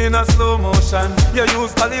me in a slow motion. You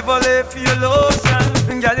use olive oil for your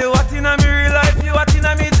lotion. Girl, you what in a me real life, you what in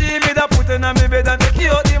a me dream. Me da put in a me bed and take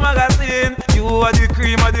you out the magazine. You are the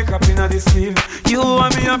cream of the crop in the skin. You are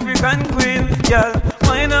me African queen, girl.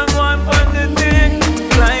 Wine and go and pon the thing.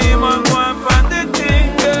 Climb and go and pon the thing,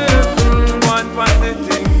 girl. Go and pon the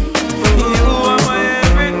thing. You are my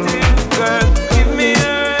everything, girl. Give me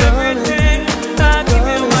your everything. I give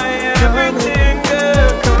you my everything, girl.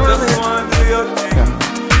 Just want to do your thing.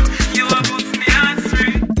 You are both me on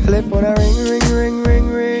string. Telephone a ring,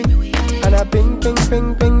 and a ping.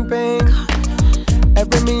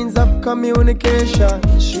 Every means of communication,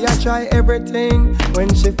 she a try everything.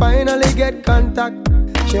 When she finally get contact,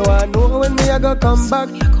 she wanna know when me a go come back.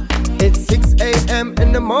 It's 6 a.m.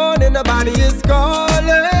 in the morning, nobody is calling,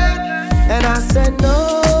 and I said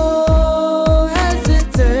no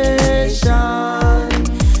hesitation.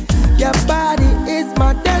 Your body is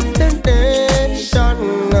my destination.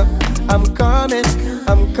 I'm coming.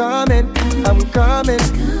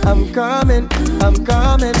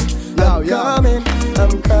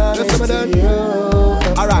 To you.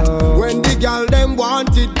 Alright, when the girl them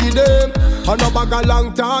wanted to them, and a bag of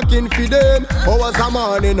long talking for them. Hours a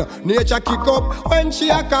morning, nature kick up when she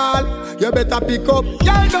a call. You better pick up.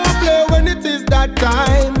 Girl, don't play when it is that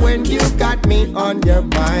time. When you got me on your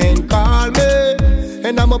mind, call me,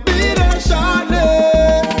 and I'ma be there shortly.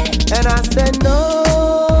 And I said no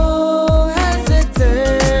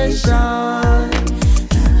hesitation.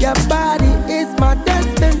 Your body is my destination.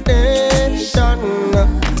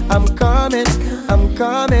 I'm coming to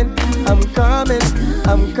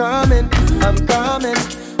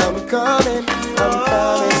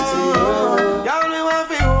you. Y'all me want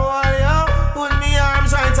to hold you, put me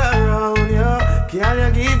arms right around you. Can you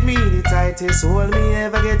give me the tightest hold me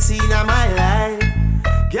ever get seen in my life?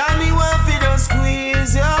 Can me want to just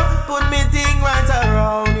squeeze you, put me thing right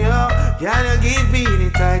around you. Can you give me the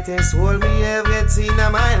tightest hold me ever get seen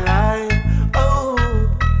in my life? Oh,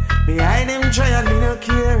 behind them try and me no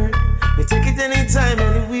care. Me take it anytime,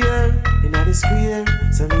 anywhere. In the square,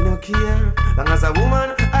 so me no care. Long as a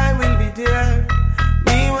woman, I will be there.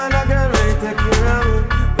 Me want a girl ready to take care of me.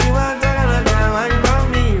 Me want a girl wine for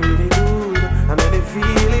me really good. I made me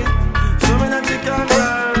feel it. Show me that you can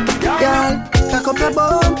run. Girl,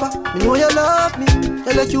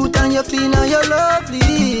 cute and you're clean and you're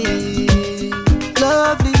lovely.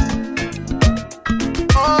 Lovely.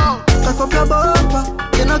 Oh, cock up your bumper,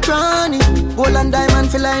 you're not cranny. Gold and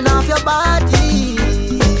diamond feel line off your body.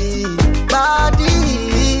 Body.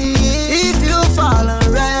 If you fall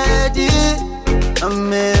already,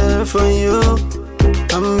 I'm here for you.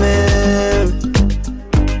 I'm here.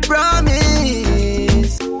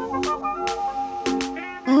 Promise.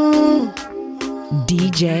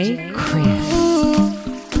 DJ Chris.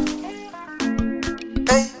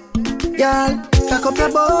 Hey, y'all, cock up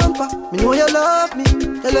your bumper. Me know you love me.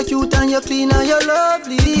 You're cute and you're clean and you're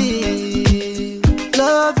lovely.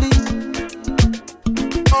 Lovely.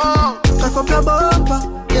 Oh, cock up your bumper.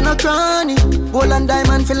 You're not cranny. Gold and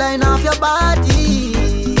diamond feel line off your body.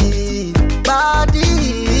 Body.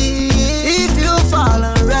 If you fall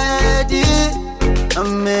already,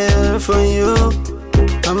 I'm here for you.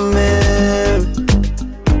 I'm here.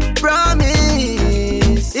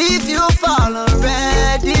 Promise. If you fall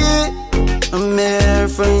already, I'm here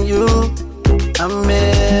for you. I'm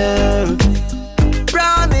here.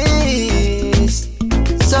 Promise.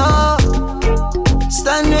 So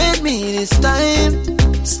stand with me this time.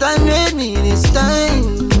 Stand with me this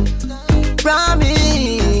time. Promise.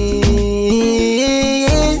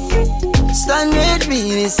 Stand with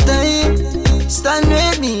me this time. Stand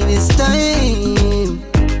with me this time.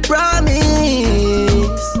 Promise.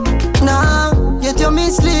 Now, get your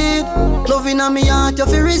mislead. Loving on me heart you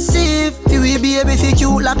feel receive. You will be able to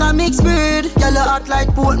cute like a mixed breed. Y'all act like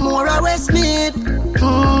Portmore or Westmead.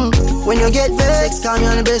 When you get vexed, call me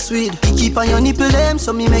on the best weed. You keep on your nipple them,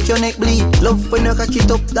 so me make your neck bleed. Love when you cock it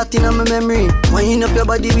up, that in my memory. Wind up your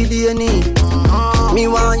body with DNA. Me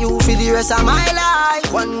want you for the rest of my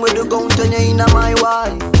life. One with the gun turn you into my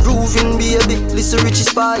wife. Proving baby, listen Richie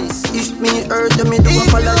Spice. If me hurt you, me do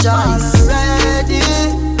apologize. If you ready,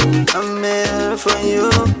 I'm here for you.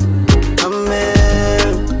 I'm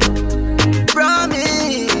here. Promise.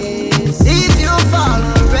 If you fall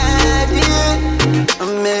already,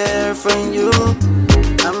 I'm here for you.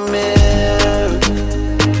 I'm here.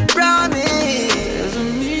 Promise. There's a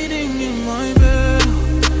meeting in my bed.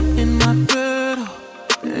 In my bed.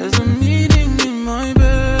 There's a meeting in my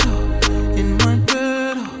bed. In my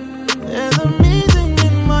bed. There's a meeting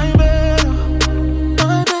in my bed.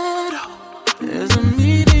 My bed. There's a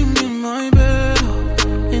meeting in my bed.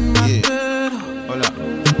 In my bed. Hold up.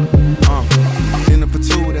 Dinner for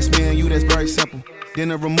two, that's me and you, that's very simple.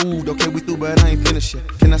 Dinner removed, okay, we through, but I ain't finished yet.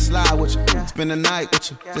 Can I slide with you? Spend the night with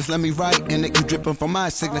you. Just let me write, and it keep dripping from my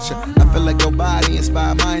signature. I feel like your body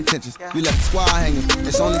inspired my intentions. You left the squad hanging,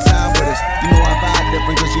 it's only time with us. You know I vibe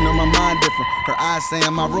different, cause you know my mind different. Her eyes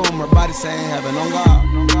saying my room, her body saying heaven on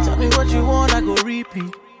God. Tell me what you want, I go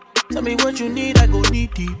repeat. Tell me what you need, I go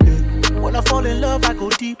deep, deep. When I fall in love, I go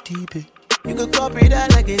deep, deep. You could copy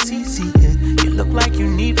that like it's easy. You look like you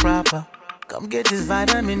need proper. Come get this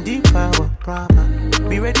vitamin D power, proper.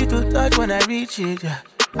 Be ready to touch when I reach it, yeah.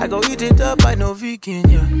 I go eat it up, I know vegan,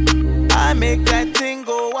 yeah. I make that thing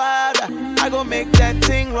go wild. I go make that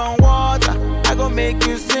thing run water. I go make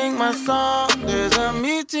you sing my song. There's a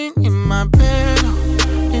meeting in my bed.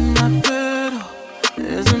 In my bed.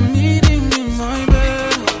 There's a meeting in my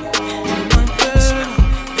bed. In my bed.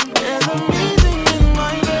 There's a meeting in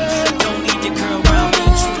my bed. Don't need your girl around me.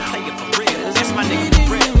 True player for real. That's my nigga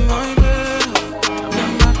for real.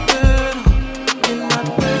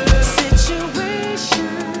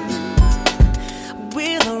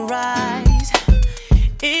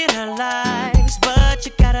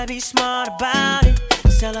 Be smart about it.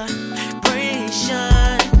 Celebrations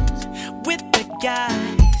with the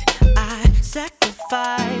guys I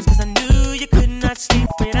sacrificed, cause I knew you could not sleep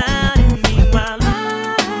without me. While I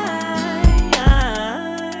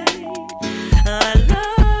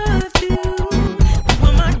loved you, you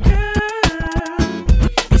were my girl.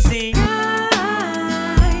 You see,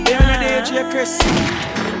 Chris.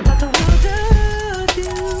 But the world of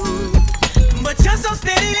you, but you're so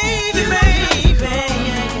steady leaving me.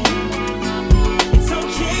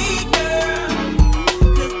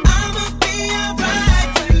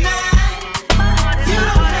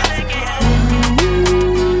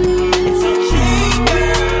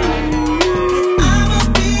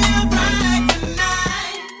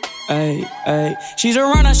 Ay, she's a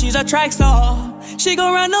runner, she's a track star. She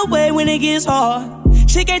gon' run away when it gets hard.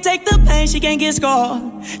 She can't take the pain, she can't get scarred.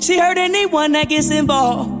 She hurt anyone that gets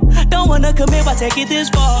involved. Don't wanna commit, why take it this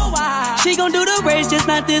far? She gon' do the race, just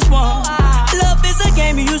not this one. Love is a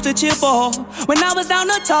game you used to cheer for. When I was down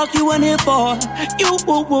to talk, you weren't here for. You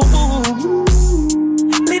woo woo woo.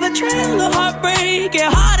 Leave a trail of heartbreak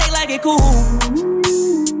and heartache like it cool.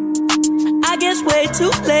 I guess way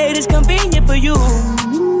too late is convenient for you.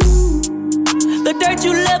 The dirt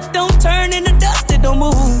you left don't turn into dust, it don't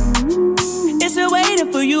move. It's still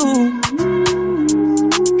waiting for you.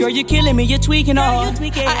 Girl, you're killing me, you're tweaking all.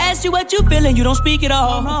 I asked you what you feeling, you don't speak at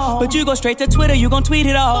all. But you go straight to Twitter, you gon' tweet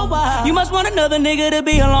it all. You must want another nigga to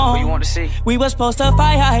be alone. What you want to see? We was supposed to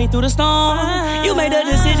fight high through the storm. You made a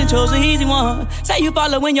decision, chose the easy one. Say you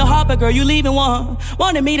following your heart, but girl, you leaving one.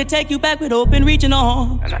 Wanted me to take you back with open reaching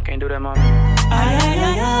on. And I can't do that, mom.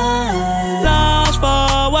 Lost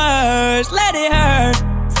for words, let it hurt.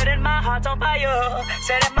 Set it my heart on fire.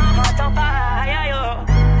 Set it my heart on fire.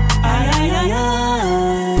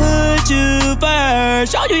 Put you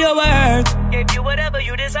first, show you your worth. Gave you whatever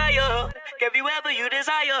you desire. Give you whatever you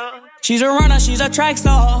desire. She's a runner, she's a track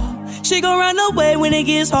star. She gon' run away when it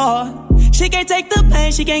gets hard. She can't take the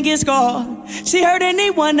pain, she can't get scarred. She hurt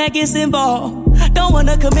anyone that gets involved. Don't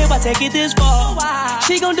wanna commit, why take it this far?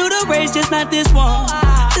 She gon' do the race, just not this one.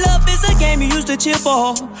 Love is a game you used to cheer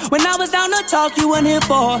for. When I was down to talk, you weren't here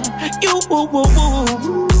for. You woo woo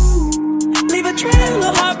woo. Leave a trail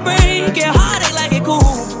of heartbreak, get heartache like it cool.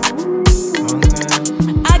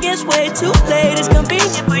 I guess way too late, it's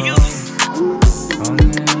convenient for you.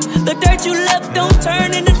 The dirt you left don't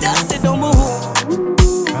turn into dust, it don't move.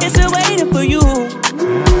 It's still waiting for you.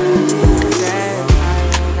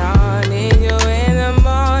 I need you in the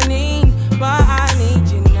morning, but I need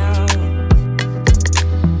you now.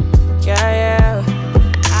 Yeah,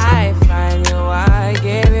 I find you, I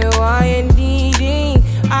give you all you needing.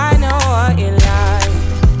 I know what you like.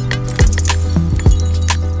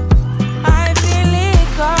 I feel it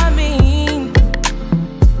coming.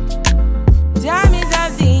 Time is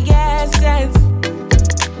of the essence.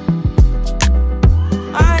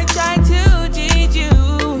 I try to teach you,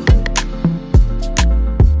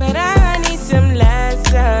 but I need some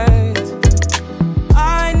lessons.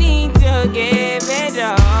 I need to give it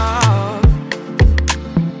up.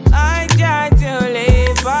 I try to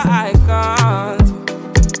live, but I can't.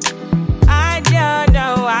 I don't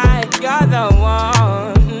know why you're the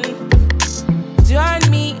one. Turn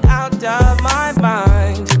me out of my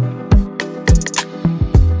mind.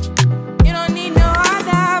 You don't need no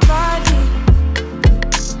other body.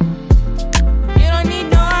 You don't need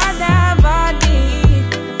no other body.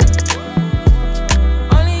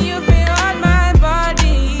 Only you feel on my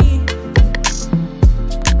body.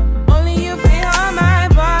 Only you feel on my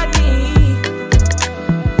body.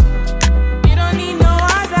 You don't need no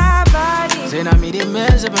other body. Say now me they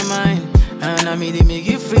mess up my mind, and now me they make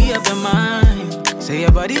you free up your mind. Say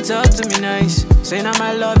your body talk to me nice. Say now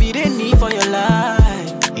my love you didn't need for your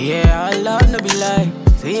life. Yeah, our love no be lie.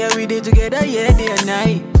 Say yeah we did together, yeah day and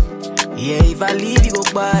night. Yeah, if I leave you go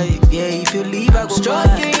by. Yeah, if you leave I go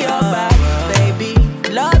stroking by. Your body, baby.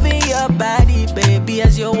 Loving your body, baby.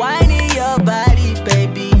 As you're whining your body,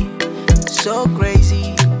 baby. So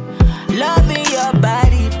crazy. Loving your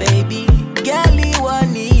body, baby. Girl, you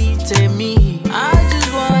want need to me. I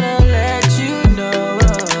just wanna let you know.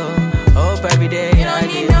 Hope every day You don't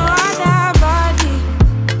need no other body.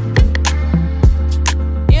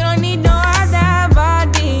 You don't need no other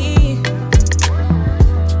body.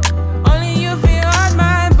 Only you feel on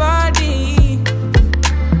my body.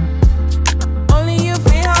 Only you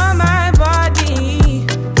feel on my body.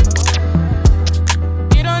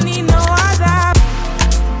 You don't need no other.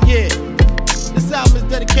 Yeah, this album is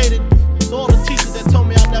dedicated to all the teachers that told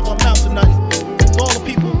me I never amount to nothing. To all the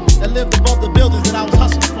people that lived above the buildings that I was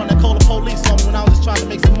hustling from, that called the police on me when I was just trying to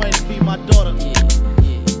make some money to feed my daughter. To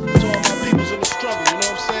all my peoples in the struggle, you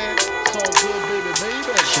know what I'm saying? It's all good, baby,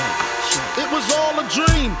 baby. It was all a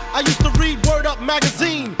dream. I used to read Word Up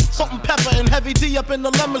magazine. Salt and Pepper and Heavy D up in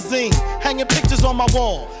the limousine. Hanging pictures on my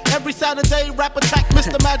wall. Every Saturday, rap attack,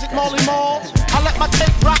 Mr. Magic Molly Mall. I let my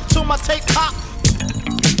tape rock till my tape pop.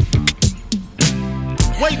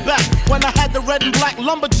 Way back when I had the red and black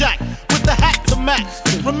lumberjack with the hat to match.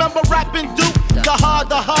 Remember rapping Duke? The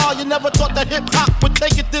hard, you never thought that hip hop would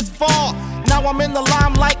take it this far. Now I'm in the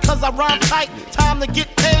limelight cause I rhyme tight. Time to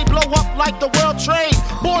get paid, blow up like the world trade.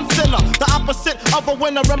 Born sinner, the opposite of a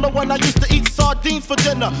winner. Remember when I used to eat sardines for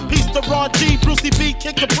dinner? Peace to Ron G, Brucey B,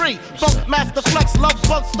 Kid Capri, Funk Master Flex, Love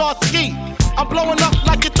Bug, Star Ski. I'm blowing up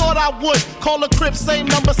like you thought I would. Call a crib, same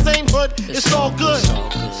number, same hood. It's all good.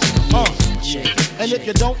 And if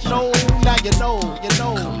you don't know, now you know, you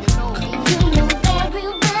know, you know.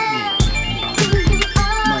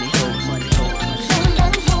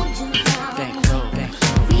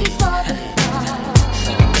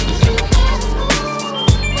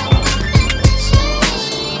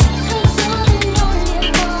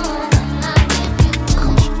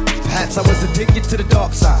 thoughts, I was addicted to the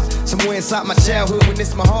dark side. Somewhere inside my childhood when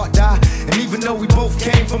this my heart died. And even though we both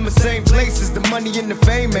came from the same places, the money and the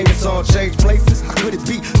fame made us all change places. How could it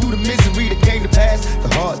be through the misery that came to pass?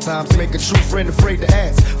 The hard times make a true friend afraid to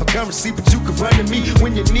ask for currency, but you can run to me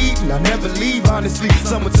when you need, and I never leave, honestly.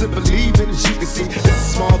 Someone to believe in, as you can see, it's a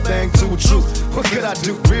small thing to a truth. What could I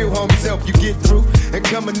do? Real homies help you get through. And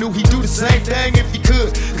coming new, he do the same thing if he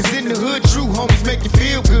could. Cause in the hood, true homies make you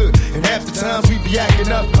feel good. And half the times we be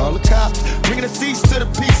acting up, call the cops, bringing a cease to the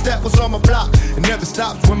peace that was on my block. It never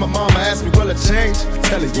stops when my mama asks me, will I change? I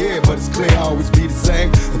tell her, yeah, but it's clear I'll always be the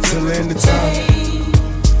same until the end of time.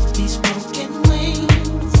 These broken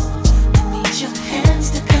wings, I need your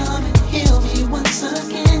hands to come and heal me once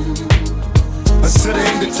again. Until the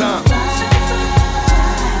end of time.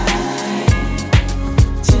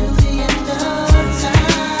 Till the end of time.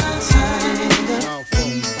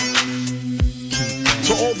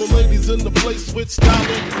 To all the ladies in the place with style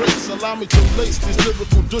and grace, allow me to lace these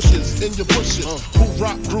lyrical douches in your bushes. Who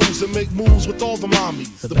rock grooves and make moves with all the mommies.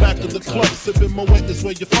 The back of the club, sipping Moet is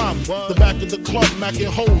where you find me. The back of the club, macking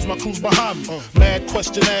holes, my crew's behind me. Mad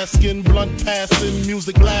question asking, blunt passing,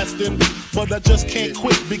 music lasting. But I just can't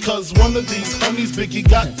quit because one of these honeys Biggie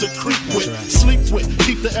got to creep with, sleep with,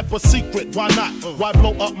 keep the ep a secret. Why not? Why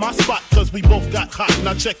blow up my spot? Cause we both got hot.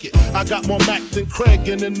 Now check it. I got more Mac than Craig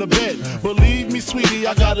and in the bed. Believe me, sweetie,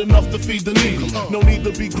 I got enough to feed the needy. No need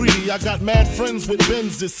to be greedy. I got mad friends with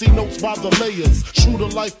Benzes. See notes by the layers. True to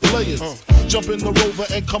life players. Jump in the Rover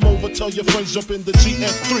and come over. Tell your friends jump in the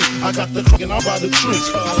GS3. I got the crack and I'm by the tree.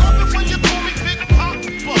 I love it when you call me Big Papa.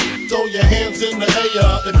 Throw your hands in the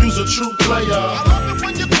air if you's a true player. I love it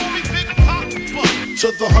when you call me Big Papa. To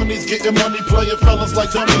the honeys getting money, playing fellas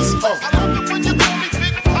like dummies. I love it when you call me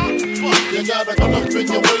Big Papa. You gotta come up in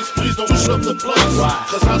your waist, please don't shut the place.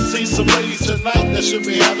 Cause I see some ladies tonight that should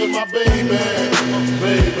be having my baby,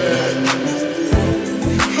 baby.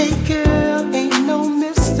 Hey girl, ain't no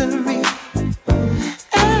mystery.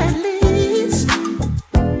 At least,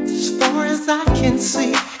 as far as I can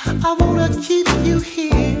see, I wanna keep you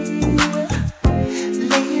here,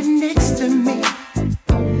 laying next to me,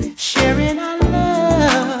 sharing our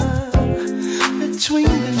love between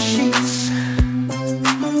the sheets.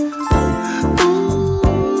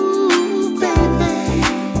 Ooh, baby,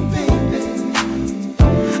 baby,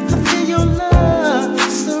 I feel your love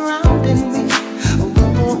surrounding me.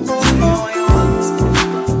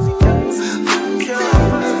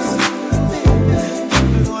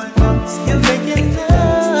 You're making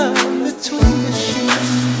love between the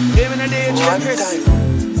sheets. Give me a DJ, Chris.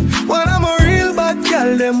 When I'm a real bad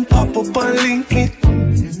girl, them pop up and link me.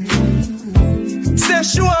 Say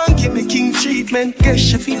she want give me king treatment, guess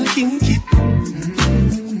she feel kinky.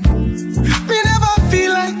 Me never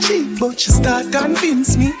feel like cheap, but she start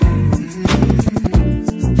convince me.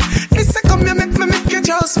 Me say come here, make you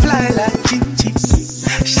just fly like Gigi.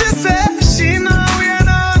 She said she know we're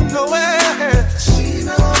not nowhere. She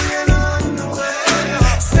know we're not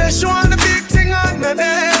nowhere. Say she want the big thing on the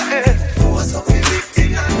bed. What's up with big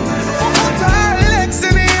thing on the bed? Put her legs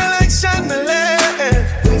in the air like chandelier.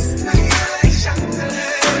 Twist in the air like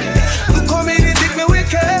chandelier. Look how me they think me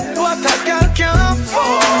wicked. What a girl can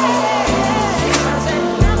afford.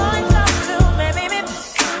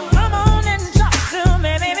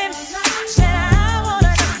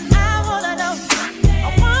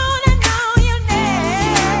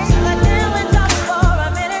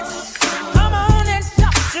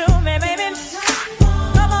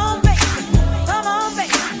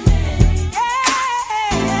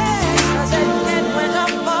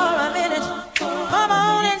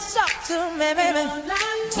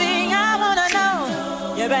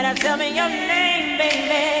 Tell me your name,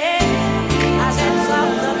 baby. I said talk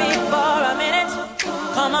to me for a minute.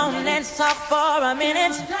 Come on, let's talk for a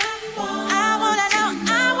minute. I wanna know,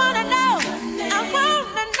 I wanna know, I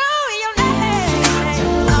wanna know your name.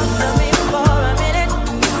 Talk to me for a minute.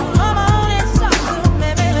 Come on, let's talk to me,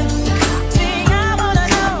 baby. See, I wanna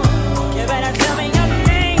know. You better tell me your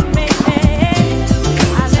name, baby.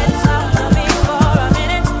 I said talk to me for a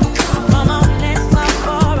minute. Come on, let's talk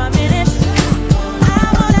for a minute.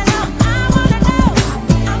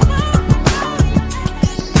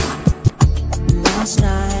 Last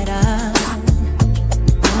night I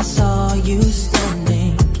saw you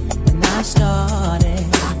standing, and I started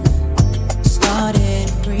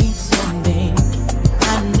pretending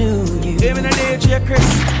I knew you. Give me the DJ, Chris.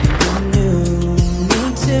 You knew me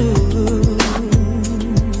too,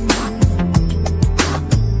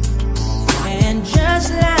 and just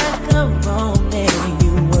like a romance,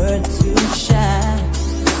 you were too shy,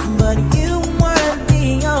 but you weren't the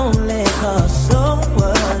only cause, so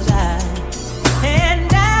was I.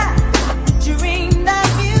 And I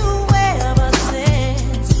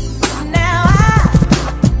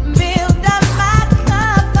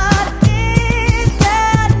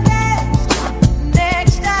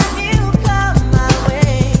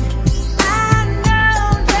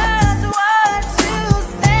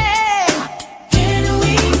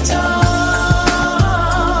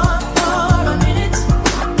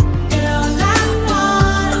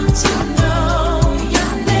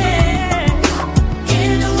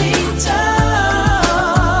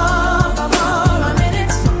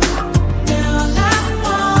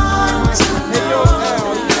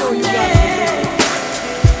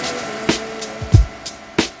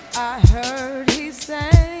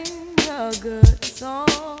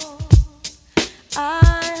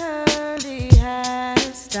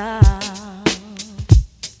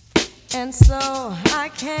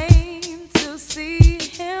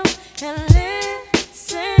and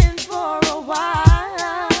listen for a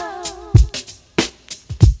while.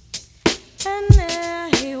 And there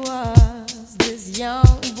he was, this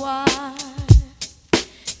young boy,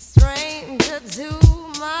 stranger to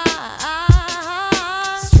my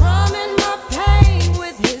eyes, strumming my pain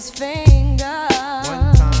with his fingers,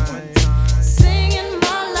 singing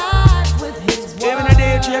my life with his words. Living a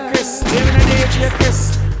day, Chris. Living a day,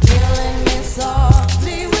 Chris. Killing me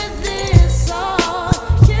softly with this song,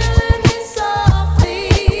 killing me softly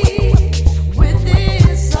with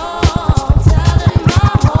this song, telling my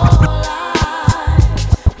whole life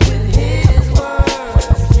with his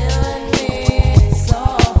words, killing me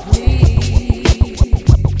softly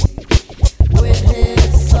with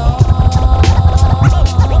his song.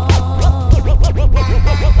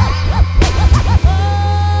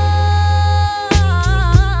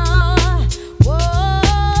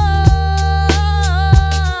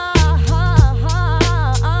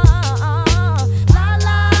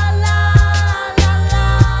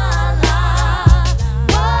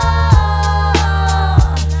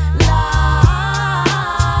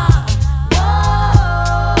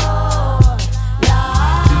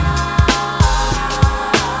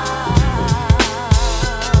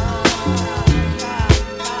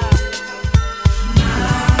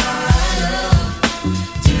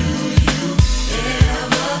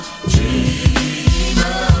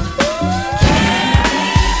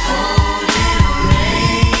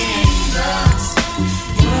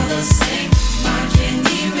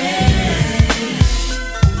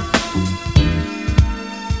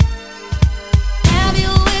 Have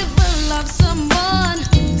you ever loved someone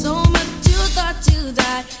so much you thought you'd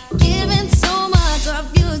die, giving so much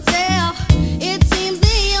of yourself? It seems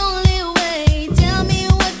the only way. Tell me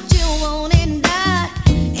what you want and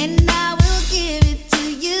I will give it to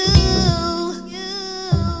you.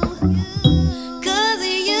 'Cause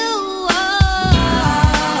you are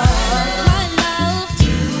my love.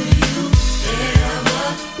 Do you ever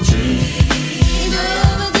dream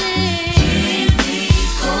of a day?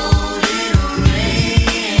 Cold in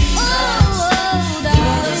rain. Oh,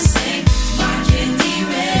 darling. My candy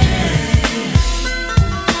red.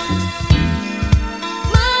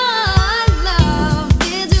 My love,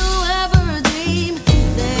 did you ever dream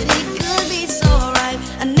that it could be so right?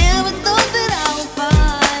 I never thought that I would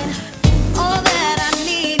find all that I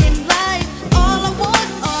need in life. All I want,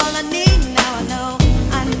 all I need. Now I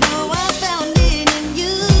know I found it in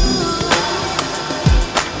you.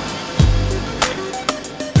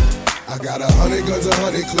 I got 100 guns,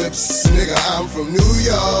 100 clips. Nigga, I'm from New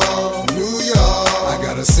York, New York. I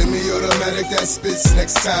got a semi-automatic that spits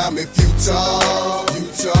next time if you talk, you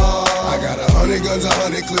talk. I got 100 guns,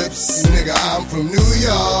 100 clips. Nigga, I'm from New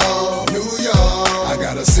York, New York. I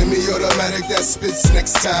got a semi-automatic that spits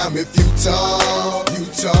next time if you talk, you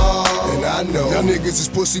talk. And I know y'all niggas is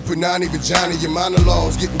pussy, punani, vagina. Your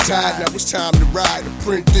monologues getting tired. Now it's time to ride. To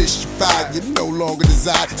print this, you fired. You no longer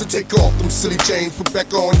desire. So take off them silly chains, put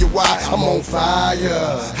back on your wire. I'm on fire.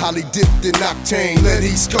 Holly dipped in octane. Let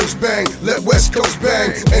East Coast bang, let West Coast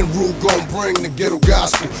bang. And Rule gon' bring the ghetto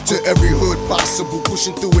gospel to every hood possible.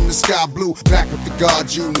 Pushing through in the sky blue. Back with the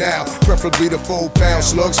guard you now. Preferably the 4-pound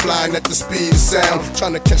slugs flying at the speed of sound.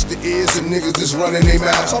 Trying to catch the ears of niggas that's running their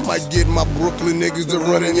mouths. I might get my Brooklyn niggas to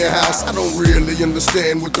run in your house. I don't really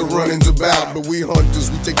understand what the running's about. But we hunters,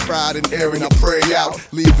 we take pride in airing our prey out.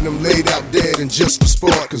 Leaving them laid out dead and just for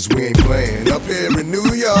sport. Cause we ain't playing up here in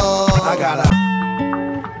New York. I got a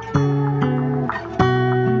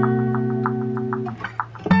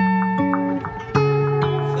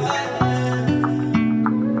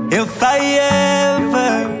If I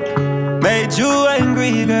ever made you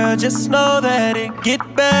angry, girl, just know that it get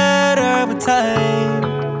better over time.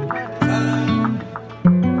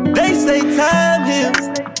 They say time heals.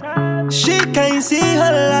 She can't see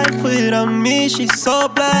her life without me, she's so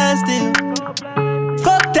blasted.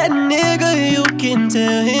 Fuck that nigga, you can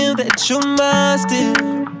tell him that you're mine still.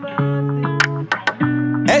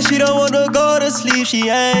 And she don't wanna go to sleep, she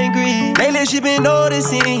angry. Lately she been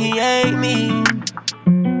noticing he ain't me.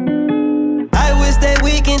 I wish that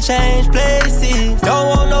we can change places. Don't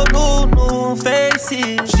want no new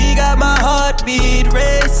faces. She got my heartbeat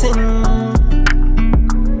racing.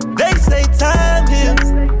 They say time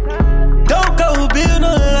heals. Don't go build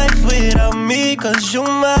a life without me, cause you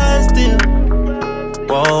mine still.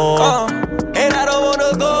 Whoa. And I don't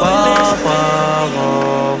wanna go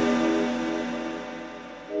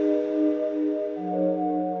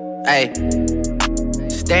Hey,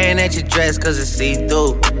 staring at your dress cause it's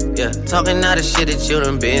see-through. Yeah, talking all the shit that you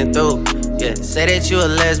done been through. Yeah, say that you a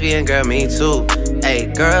lesbian, girl, me too. Hey,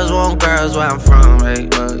 girls want girls where I'm from. Hey,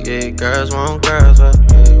 well, yeah, girls want girls where,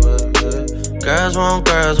 hey, well. girls want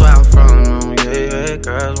girls where I'm from. Yeah,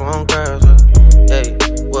 girls want girls. Hey,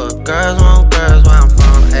 what girls want girls where I'm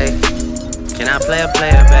from. Hey, can I play a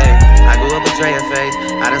player, babe? I grew up with Dre and Faith.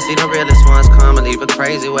 I done seen the realest ones come and leave a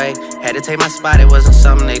crazy way. Had to take my spot, it wasn't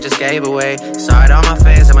something they just gave away. Sorry to all my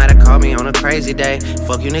fans, they might have called me on a crazy day.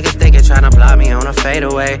 Fuck you niggas thinking, tryna block me on a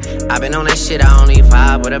fadeaway. I been on that shit, I only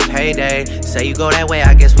vibe with a payday. Say you go that way,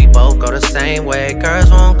 I guess we both go the same way. Girls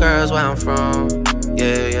want girls where I'm from.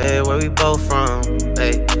 Yeah, where we both from.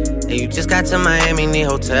 Hey, and you just got to Miami, need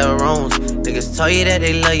hotel rooms. Niggas told you that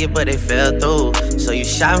they love you, but they fell through. So you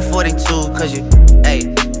shot in 42, cause you, hey,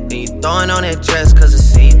 then you throwing on that dress, cause it's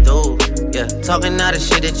see-through. Yeah, talking all the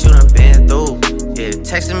shit that you done been through. Yeah,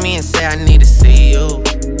 texting me and say I need to see you.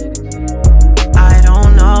 I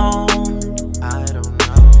don't know.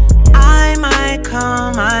 I might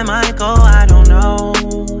come, I might go, I don't know.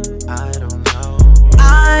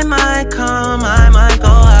 I might come, I might go,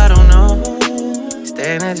 I don't know.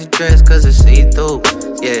 Staring at your dress cause it's see-through.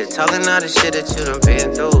 Yeah, talking all the shit that you done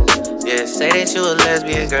been through. Yeah, say that you a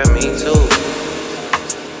lesbian, girl, me too.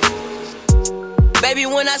 Baby,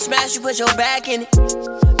 when I smash, you put your back in it.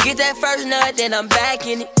 Get that first nut, then I'm back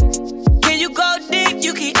in it. Can you go deep?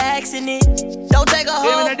 You keep asking it. Don't take a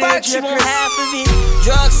whole burk, she want half of it.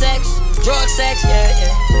 Drug sex,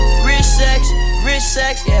 yeah. Rich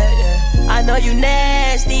sex, yeah. I know you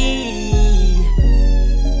nasty.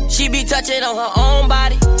 She be touching on her own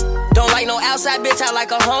body. Don't like no outside bitch, I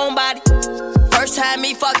like a homebody. First time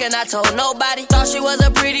me fucking, I told nobody. Thought she was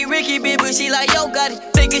a pretty Ricky bitch, but she like, yo, got it.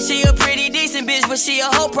 Thinking she a pretty decent bitch, but she a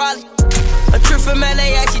hoe probably. A trip from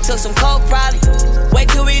LAX, she took some coke probably. Wait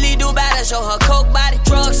till we really do bad and show her coke body.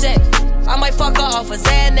 Drug sex, I might fuck her off of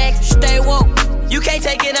Xanax. Stay woke, you can't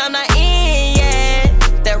take it, I'm not in, yeah.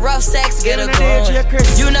 That rough sex, get her going.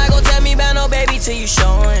 You not gon' tell me about no baby till you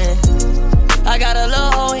showing. I got a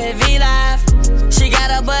little hoe in V-Live. She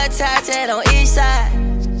got a butt tattooed on each side.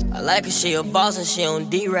 I like her, she a boss and she on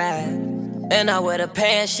D-ride. And I wear the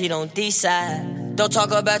pants, she don't decide. Don't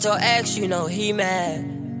talk about your ex, you know he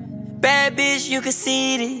mad. Bad bitch, you can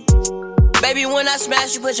see it. Baby, when I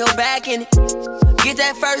smash, you put your back in it. Get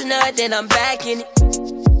that first nut, then I'm back in it.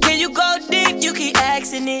 Can you go deep? You keep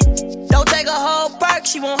asking it. Don't take a whole perk,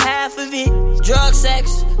 she want half of it. Drug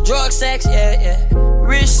sex, yeah.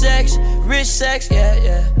 Rich sex,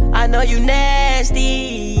 yeah. I know you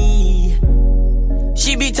nasty.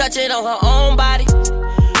 She be touching on her own body.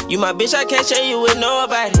 You my bitch, I can't share you with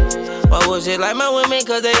nobody. Why was it like my women,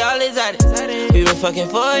 cause they all exotic. We been fucking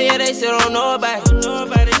for a year, they still don't know about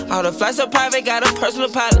it. All the flights are private, got a personal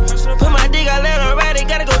pilot. Put my dick, I let her ride it,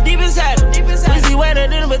 gotta go deep inside it. Pussy wetter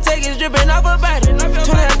than a take dripping off her body.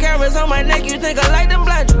 20 cameras on my neck, you think I like them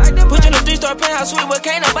blind. Put you in a 3-star penthouse suite where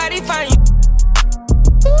can't nobody find you.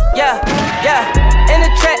 Yeah, in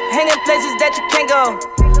the trap, hanging places that you can't go.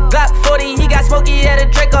 Glock 40, he got smoky at a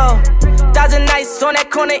Draco. 1,000 nights on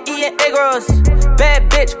that corner eating egg rolls.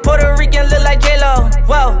 Bad bitch, Puerto Rican, look like J-Lo.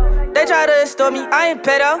 Whoa, they try to extort me, I ain't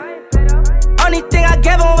pedo. Only thing I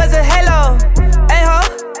gave him was a halo. A-ho,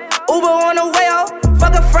 Uber on the way, ho.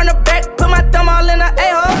 Fuck her front or back, put my thumb all in the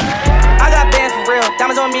A-ho. I got bands for real,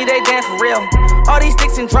 diamonds on me, they dance for real. All these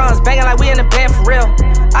sticks and drums, banging like we in the band for real.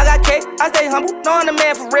 I got cake, I stay humble, know I'm the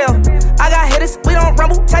man for real. I got hitters, we don't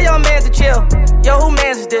rumble, tell your mans to chill. Yo, who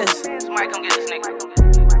mans is this? Somebody come get this nigga.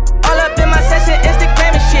 All up in my session,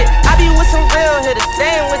 Instagram and shit. I be with some real hitters, they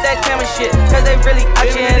ain't with that camera shit. Cause they really out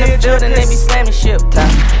here in the field and they be slamming shit. Top.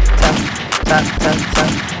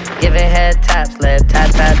 Giving head taps, left tap.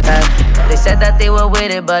 They said that they were with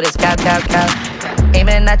it, but it's cap.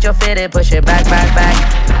 Aiming at your fitted, push it back.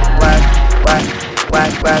 Work.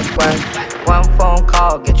 One phone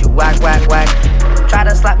call, get you whack. Try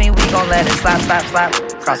to slap me, we gon' let it slap.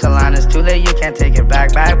 Cross the line, it's too late, you can't take it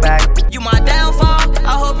back. You my downfall,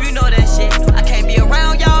 I hope you know that shit. I can't be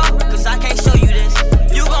around y'all, cause I can't show you this.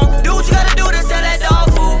 You gon' do what you gotta do to sell that dog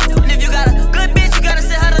food. And if you got a good bitch, you gotta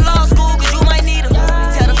send her to law school, cause you might need her.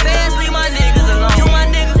 Tell the feds, leave my niggas alone. You my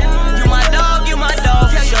nigga, you my dog. Tell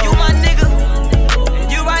you my nigga,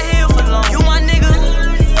 and you right here for long. You my nigga,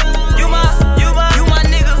 you my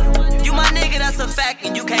nigga. You my nigga, that's a fact,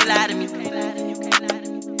 and you can't lie to me.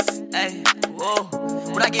 Hey, whoa.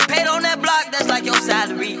 When I get paid on that block, that's like your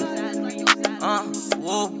salary.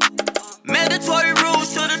 Whoa. Mandatory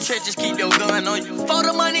rules to the trenches, keep your gun on you. For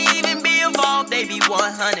the money even be involved, they be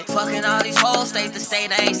 100. Fucking all these hoes, state to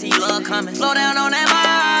state, I ain't see love coming. Slow down on that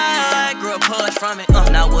mic, girl, push from it.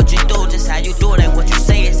 Not what you do, just how you do it. And what you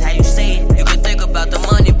say is how you say it. You can think about the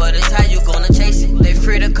money, but it's how you gonna chase it. They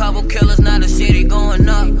freed a couple killers, now the city going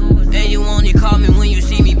up. And you only call me when you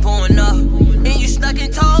see me pulling up. And you snuck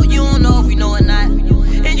and told, you don't know if you know or not.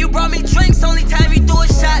 And you brought me drinks, only time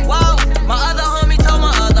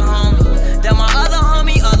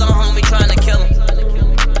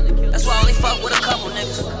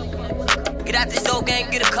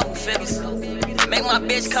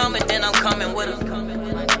it, then I'm coming with her.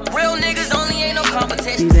 Real niggas only ain't no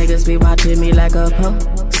competition. These niggas be watching me like a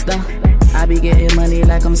poster. I be getting money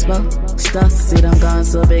like I'm supposed to. See them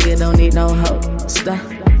guns so big it don't need no holster.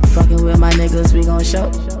 Fucking with my niggas, we gon' show,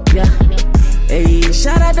 yeah. Hey,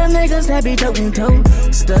 shout out them niggas that be toting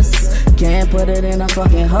toasters. Can't put it in a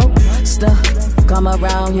fucking holster. Come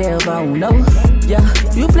around here if I don't know, yeah.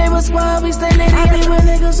 You play with squad, we stay lit. I be with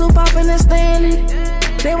niggas who poppin' and stayin' lit.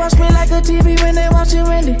 They watch me like a TV when they watchin'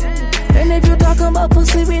 Wendy. And if you talkin' about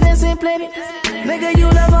pussy, we done seen plenty. Nigga, you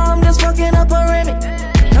love her, I'm just fucking up a Remy.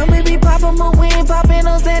 And we be poppin', but we ain't poppin'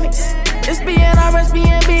 no Xanax. It's BNRS,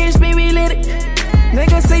 BNB, we lit it.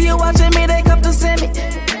 Niggas see you watching me, they come to send me.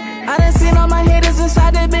 I done seen all my haters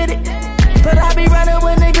inside the bitty. But I be running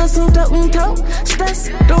with niggas who toasters.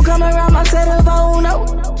 Don't come around my set if I don't know,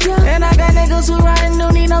 yeah. And I got niggas who riding,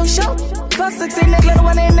 don't need no show. Fuck 16 niggas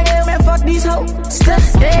when they nigga, man, fuck these hoes.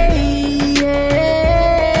 Hey,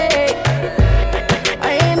 yeah.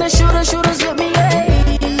 I ain't a shooter, shooters with me,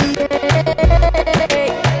 hey, yeah.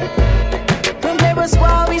 Don't play with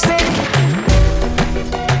squad, we say.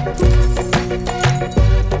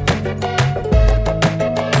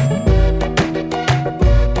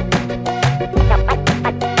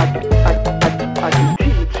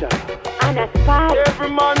 Every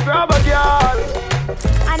man grab a girl,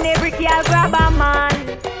 and every girl grab a man.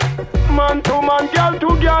 Man to man, girl to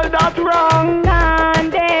girl, that's wrong.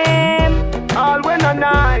 Condemn. All when a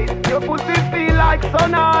night, your pussy feel like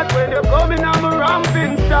sun hot when you're coming on a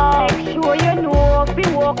ramping shot. Make sure you know, be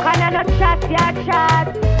walking and a chat, ya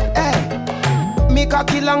chat. Hey, me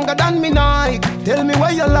cocky longer than me Nike. Tell me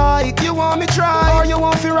where you like, you want me try, or you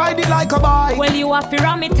want to ride it like a bike? Well, you have to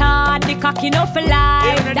ram it hard, the cocky no for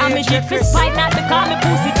life. Damage it for spite, not to call me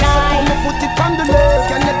pussy tight. So me put it on the left,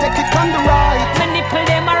 can you take it on the right? My nipple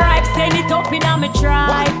them a ripe, send it up in a me try.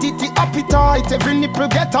 White titty appetite, every nipple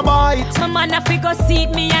get a bite. My man a fi go seat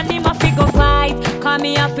me and him a fi go fight. Call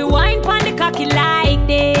me a fi wine pon the cocky like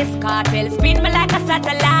this. Cartel spin me like a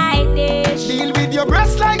satellite dish. Deal with your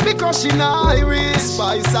breast like me crushing iris.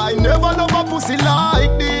 Spice, I never love a pussy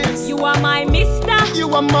like this. You are my mister,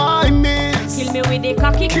 you are my miss. Kill me with the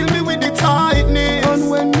cocky, kill me with the tightness. And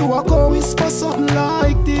when you are go whisper something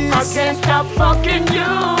like this, I can't stop fucking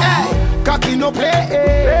you. Hey, cocky no play,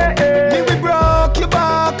 hey, hey. Me we broke your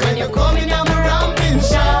back when you coming on my ramping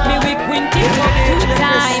shot. Me we quinty fuck 2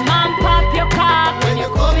 times and pop your cock when you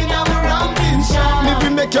coming on my ramping shot. Me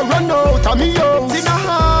we make you run out of me house in a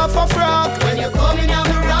half a frock when you coming on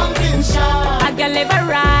my ramping shot. I can live a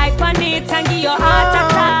right on it and give your heart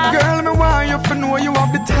attack. Girl, me want you to know you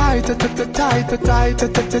have the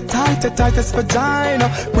tightest vagina.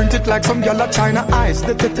 Print it like some yellow China eyes.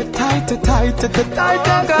 The tight. You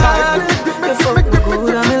fuck me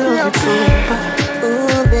good and me love you too.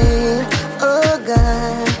 Oh babe, oh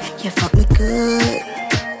God, you fuck me good.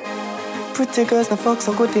 Pretty girls the fuck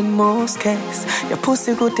so good in most cases. Your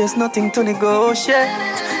pussy good, there's nothing to negotiate.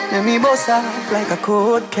 Let me boss off like a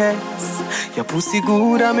cold case. Your pussy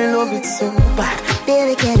good and me love it so bad.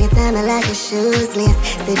 Baby, can you tell me like a shoes list?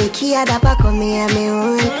 Say the key at the back of me and me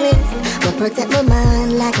own place. But protect my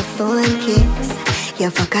mind like a phone kiss. You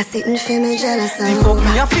fuck a sitting for me jealous of. The fuck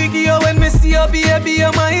me a figure when me see your baby,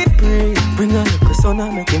 you might pray. Bring a little son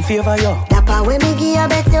and make him favor you. That part when me give you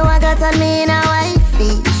bet you I got on me in a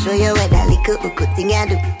wifey. Show you what that little thing I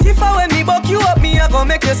do. If I when me buck you up, me I go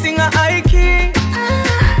make you sing a high key.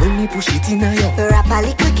 When me push it in a yo. Rap a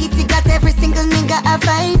little kitty got every single nigga a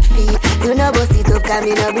fight fee. You know boss it up, come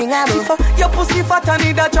me no bring a move. Your pussy fat and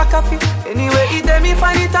need a track of it. Anyway, it me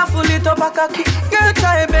find it and full it up a cocky. Girl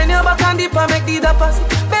try bend your back and dip and make the dapper see.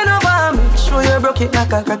 Bend over me, show you broke it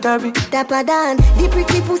like a crackery. Dapper down, the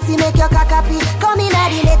pretty pussy make your cock happy. Come in at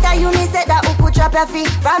the letter, you me said that who could trap your feet.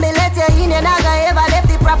 From the letter in, you never ever left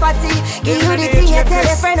the property. Give you the thing, you tell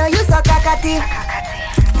a friend, or you so cockatty.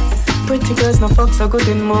 Pretty girls no fuck so good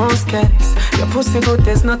in most cases. Your pussy good,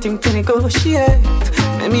 there's nothing to negotiate.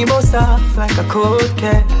 Make me boss off like a cold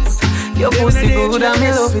case. Your pussy good and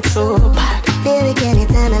me love it so bad. Baby, can you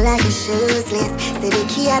tell me like a shoes list? Say the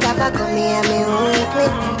key at the back of me and me own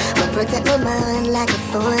place. But protect my mind like a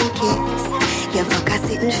phone kiss. You fuck a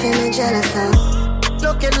sitting for me jealous of.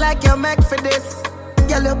 Looking like you're made for this.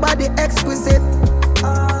 Girl, your body exquisite.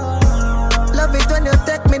 Love it when you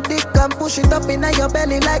take me dick and push it up in your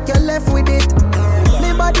belly like you're left with it.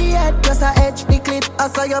 Me body head just a edge the clit. I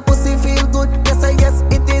saw your pussy feel good. Yes, I guess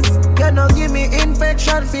it is. You know give me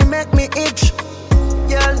infection, fi make me itch.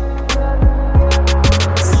 Girl,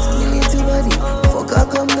 stimulate body, fuck her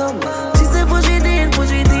come down. She said push it in, do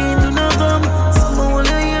not come. Someone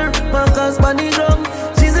wanna hear, back us on the drum.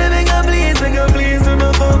 She said beg her please, do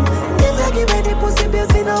not come. If I give her the pussy,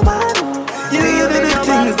 please me no bad.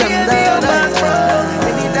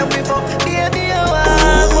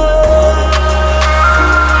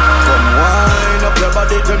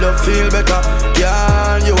 you feel better.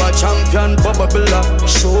 Girl, you a champion, bubbler.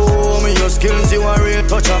 Show me your skills, you a real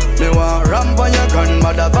toucher. Me want ramp on your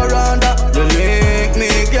grandmother veranda. You make me,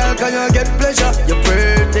 girl, can you get pleasure? You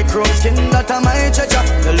pretty chrome skin, that a my treasure.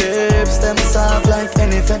 Your lips, them soft like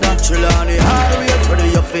any feather. Chill on the hard way, for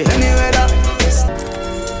the up for any weather.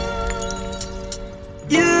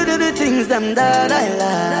 You do the things them that I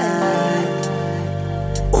like.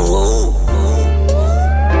 Oh,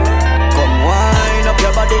 come wind up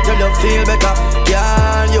your body till you feel better.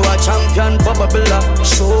 Girl, you a champion, bubbler.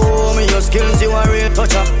 Show me your skills, you a real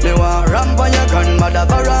toucher. Me want ramp on your grandmother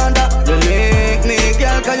veranda. You make me,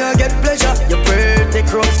 girl, can you get pleasure? You pretty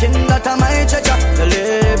chrome skin, that a my treasure. Your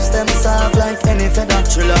lips, them soft like any feather.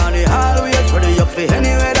 Chill on the hallway, for the up for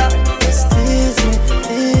any weather. Just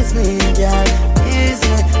tease me, girl. Tease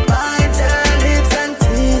me, bite your lips and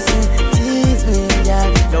tease me,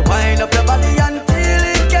 girl. You wind up your body until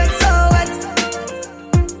it gets so wet.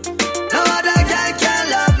 No other girl can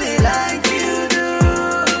love me like you do.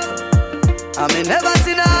 I mean, never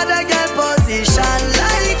seen another girl position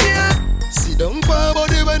like you. Sit down for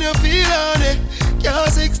body when you feel on it.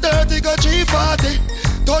 Can't 6:30 go 3:40.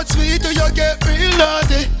 Touch sweet till you get real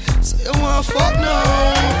naughty. So you want fuck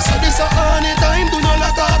now. So this a honey time. Do not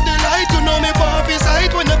lock off the light. You know me pop his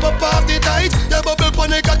sight when you pop off the tight. Your bubble pon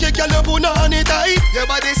the cocky, girl, you put on it tight. Your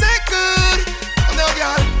body say good. Now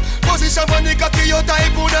girl, position pon the cocky, you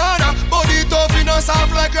type banana. Body tough, you know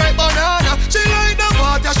soft like ripe banana. She like the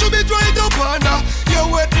water, she be dry up on her. Your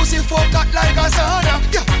wet pussy fuck hot like a sauna.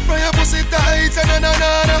 Yeah, from your pussy tight, say na na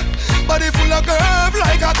na na. Body full of curve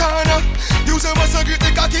like a corner. You say what's a grip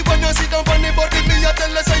the cocky when you sit down on the body. Me a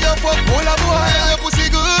tell her say you fuck all a boy. Your pussy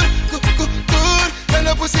good, good. Tell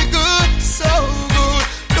your pussy good, so good.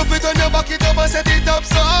 Dump it on your back, it up and set it up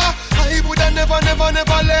so I woulda never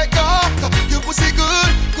let go. Your pussy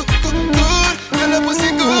good. Tell your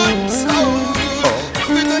pussy good, so good.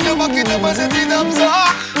 Dump it on your back, it up and set it up so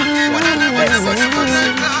I woulda never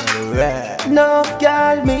let go. No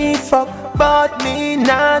girl me fuck, but me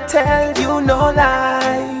not tell you no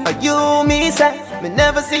lie. You me say, me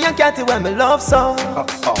never see a catty when me love so.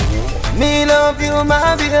 Me love you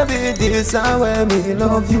my baby, this is where me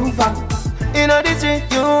love you for. In the street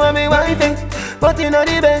you are me wifey, but in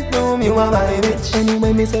the bedroom you are my bitch.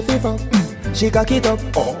 Anyway me say fuck, she cock it up.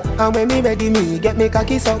 And when me ready me get me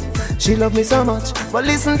cocky up. She love me so much, but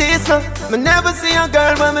listen this now. Me never see a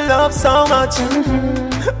girl when me love so much.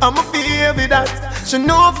 I'm a baby that she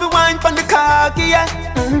know if you wine from the cocky, yeah.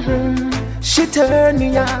 She turn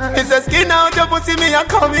me on. Me say skin out your pussy, me a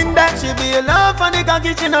coming back. She be a love for the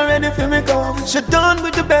cocky, she not ready for me go. She done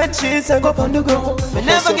with the bed, she say go on the ground. Me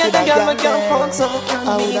never get a girl, me can't fuck so.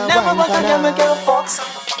 Me never want a girl, me can't fuck so.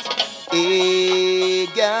 Hey,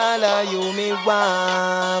 girl, you me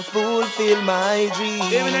want fulfill my dream.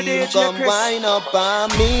 Come wind up on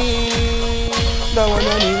me. That one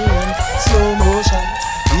I need slow motion.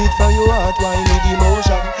 Beat for your heart, wine with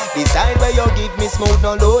emotion. Decide where you give me smooth,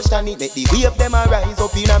 no lotion. It make the wave them a rise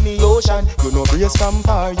up in a me ocean. You know brace from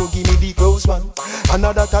far, you give me the close one.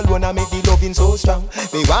 Another alone I make the loving so strong.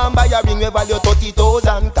 Me want buy a ring we value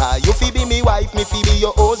 30,000. You fi be me wife, me fi be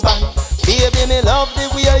your husband. Baby, me love the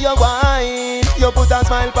way you whine. You put a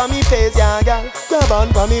smile on me face, yeah, girl. Grab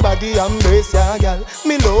on for me body, embrace, yeah, girl.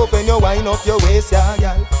 Me love when you wind up your waist, yeah,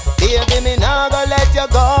 girl. Baby, me nah go let you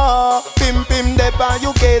go. Pim dep on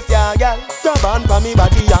you case, yeah, girl. Grab on for me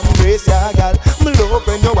body, embrace, yeah, girl. Me love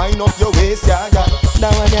when you wind up your waist, yeah, girl.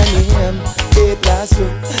 Now when your name, A+2.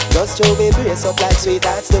 Just show me brace up like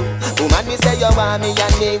sweethearts do. Woman, me say you want me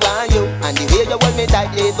and me want you. And the way you hold me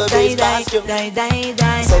tight, leave the brace past you.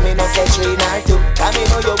 Say me no say 3 nor 2. Cause me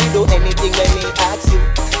know you will do anything when me ask you.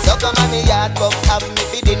 So come on me yard, come have me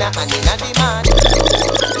for dinner and in a demand.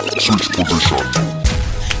 Switch position.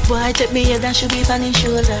 Boy, take me head and should be on his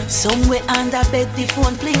shoulder. Somewhere under bed, the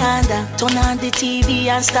phone play under. Turn on the TV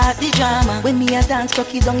and start the drama. When me a dance,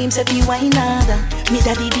 cocky down, him say be wine harder. Me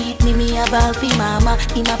daddy beat me a ball fi mama.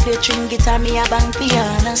 Him a play string guitar, me a bang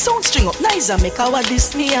piano. Sound string up nice and make our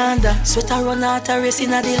this me under. Sweater run out a race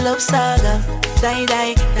in a the love saga. Die.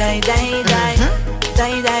 Die.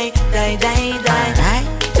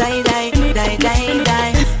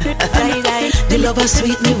 The lover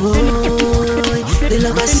sweet me boy. The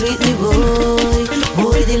lover sweet me boy.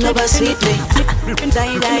 Boy, the lover sweet me.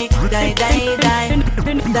 Die.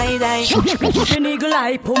 The niggle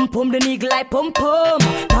eye pum, the niggle eye pum.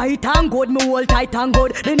 Tight and good, me hold tight and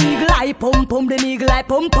good. The niggle eye pum, the niggle eye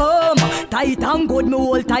pum. Tight and good, me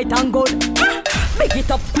hold tight and good. big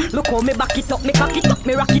it up. Look how me back it up, me cock it up,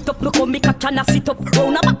 me rock it up. Look how me catch and I sit up.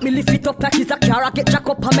 Round a back, me lift it up like it's a car. I get jack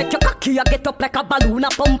up, I make your cocky, I get up like a balloon, I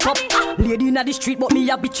pump up. Lady inna the street, but me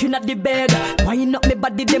a bitch inna the bed. Wind up me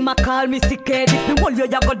body, them a call me sick head. If me hold you,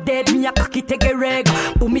 you go dead. Me a cocky take a reg.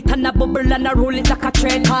 Boom it and a bubble and a roll it like a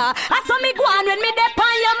trend. I saw me go on when me dep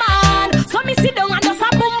on your man. So me sit down and just a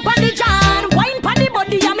boom pon the John. Wine pon the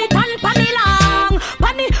body and me tan pon the long.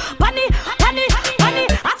 Panny.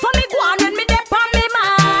 I saw me go on when me dep on me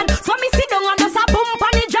man. So me sit down and just a boom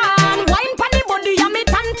pon the John. Wine pon the body and me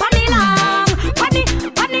tan pon the long. Panny.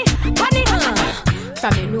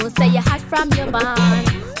 From you know say you hot from your band.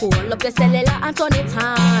 Hold up your cellular and turn it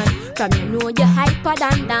on. From you know you hyper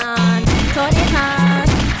than Dan. Turn it on.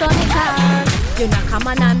 You know come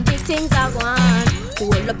on and big things are gone.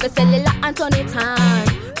 Hold up your cellular and turn it on.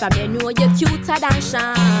 From you know you're cuter than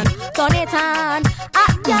Sean. Turn it on.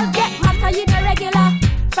 Girl get mad cause you the regular.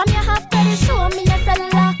 From your half to the show me your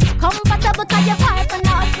cellular. Comfortable cause your wife and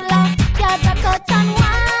hustler. Girl back out and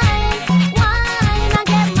wine. And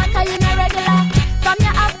get mad cause you the regular. From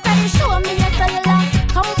your half to the show me your cellular.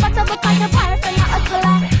 Comfortable cause your wife and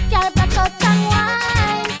hustler. Girl back out and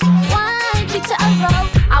wine. Picture a row.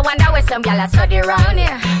 I wonder where some gyal a study round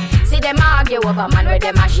here. See them argue over man where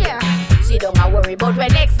them a share. See don't a worry about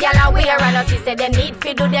when next gyal a wear. And us say they need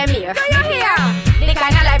fi do them here. Do you hear? The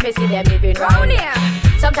kind of life me see them living round here.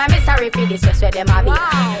 Sometimes it's sorry for this just where them a be.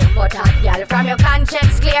 But hot gyal from your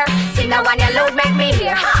conscience clear. See now when your load make me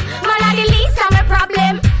hear. Man a the least of my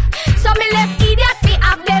problem. So me left idiot fi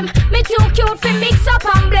have them. Me too cute fi mix up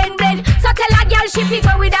and blend. So tell a gyal she fi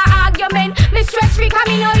go with her argument. Me stress free cause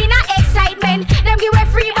me know in a excitement. Them give away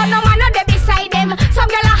free but no man no dey beside them. Some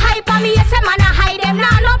gyal a hype on me, yes a man a hide them.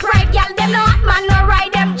 Nah no pride gyal, them no hot man no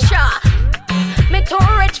ride them. Cha. Me too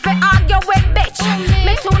rich fi argue with bitch.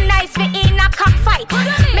 Me too nice fi in a cockfight.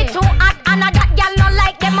 Me too hot and a that gyal no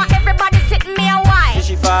like them. And everybody sit me a while.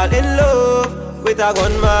 She fall in love with a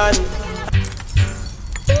gunman.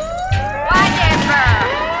 Whatever.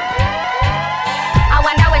 I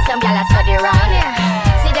wonder where some gyal a study round here.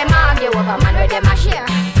 See them argue over man where them a share.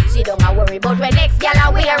 See don't a worry about when next gyal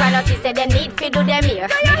a wear. And us say they need fi do them here.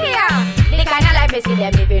 Do you hear? The kind of life me see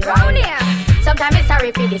them living round here. Sometimes it's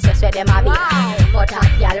sorry for this just where them a be. But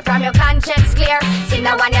hot gyal from your conscience clear. See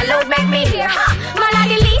now when your load make me hear. Man a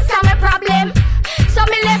the least of my problem. So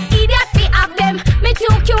me left idiot fi have them. Me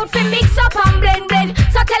too cute fi mix up and blend.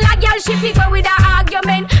 So tell a gyal she fi go with her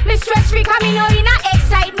argument. Me stress free cause me know in a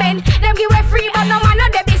excitement. Them give away free but no man no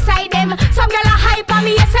dey beside them. Some gyal a hype on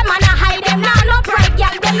me, yes a man a hide them. Nah no pride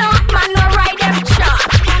gyal, them no hot man no ride them.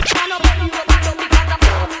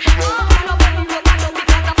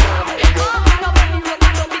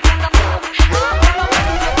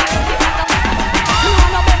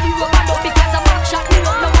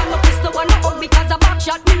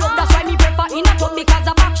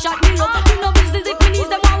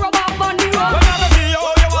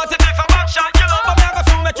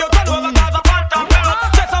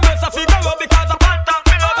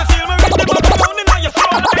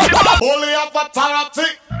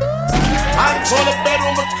 Control the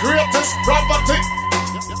bedroom with greatest property.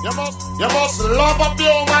 You must love up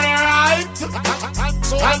your woman, right?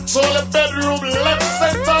 Control the bedroom left,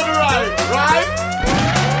 center, and right?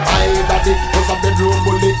 My daddy was a bedroom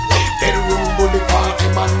bully for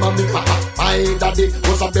him and mommy. My daddy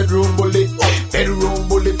was a bedroom bully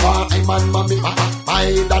for him and mommy. My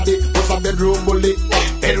daddy was a bedroom bully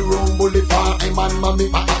for him and mommy.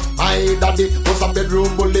 My daddy was a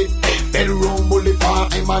bedroom bully for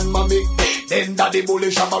him and mommy. Then daddy bully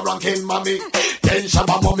shabba ranking mommy. Then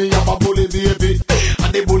shabba mommy have a bully baby.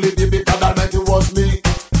 And the bully baby God almighty was me.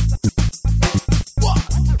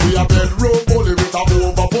 We a bedroom bully with a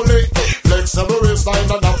over bully. Flexible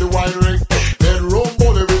waistline and have the wine ring. Bedroom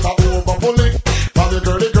bully with a over bully. For the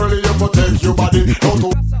girly you protect your body.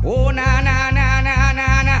 Oh na na na na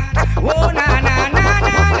na na. Oh na na na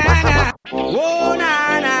na na na. Oh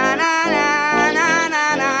na na na na na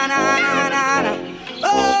na na na na.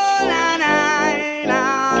 Oh na na na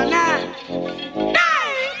na.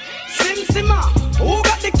 Sim Simma, who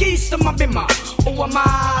got the keys to my bimmer? Who am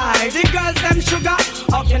I? The girls them sugar.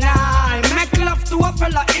 How can I make love to a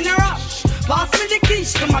fella in a rush? Pass me the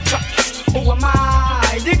keys to my trucks. Who am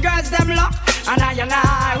I? The girls them lock. And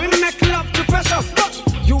I we make love to precious. But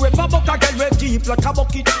you ever book a girl with deep like a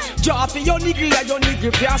bucket. Draw for your niggle and your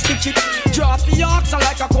niggle can't stitch it. Draw for your oxen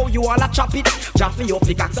like a cow, you wanna chop it. Draw for your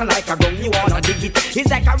pickaxe like a gun, you wanna dig it. It's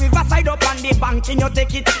like a riverside up on the bank and you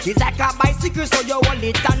take it. It's like a bicycle so you hold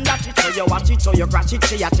it and dash it. So you watch it, so you crash it.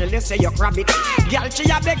 She a tell you say you grab it. Girl, she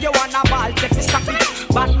a beg you wanna ball, take it, stop it.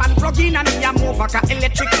 Batman plug in and me a move like a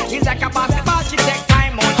electric. It's like a basketball, she take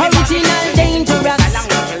time on. Original dangerous.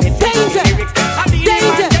 Danger.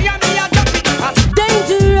 Danger.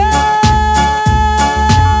 Dangerous.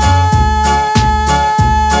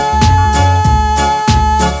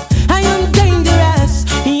 I am dangerous.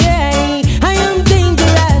 Yeah, I am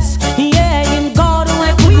dangerous. Yeah, in God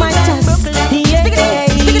I put my trust. Yeah,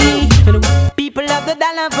 people of the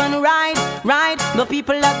dollar van ride. The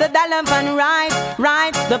people of the dollar van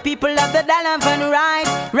ride. The people of the dollar van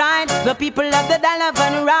ride. The people of the dollar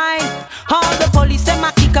van ride. All the police them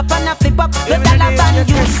a kick up and a flip up. The dollar van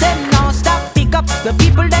use them now stop pick up. The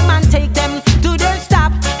people them and take them to their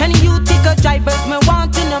stop. And you ticket drivers me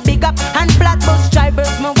want to no big up. And flat bus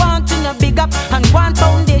drivers me want to no big up. And one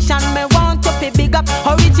foundation me want to be big up.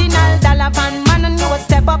 Original dollar van man and you a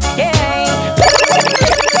step up. Yeah.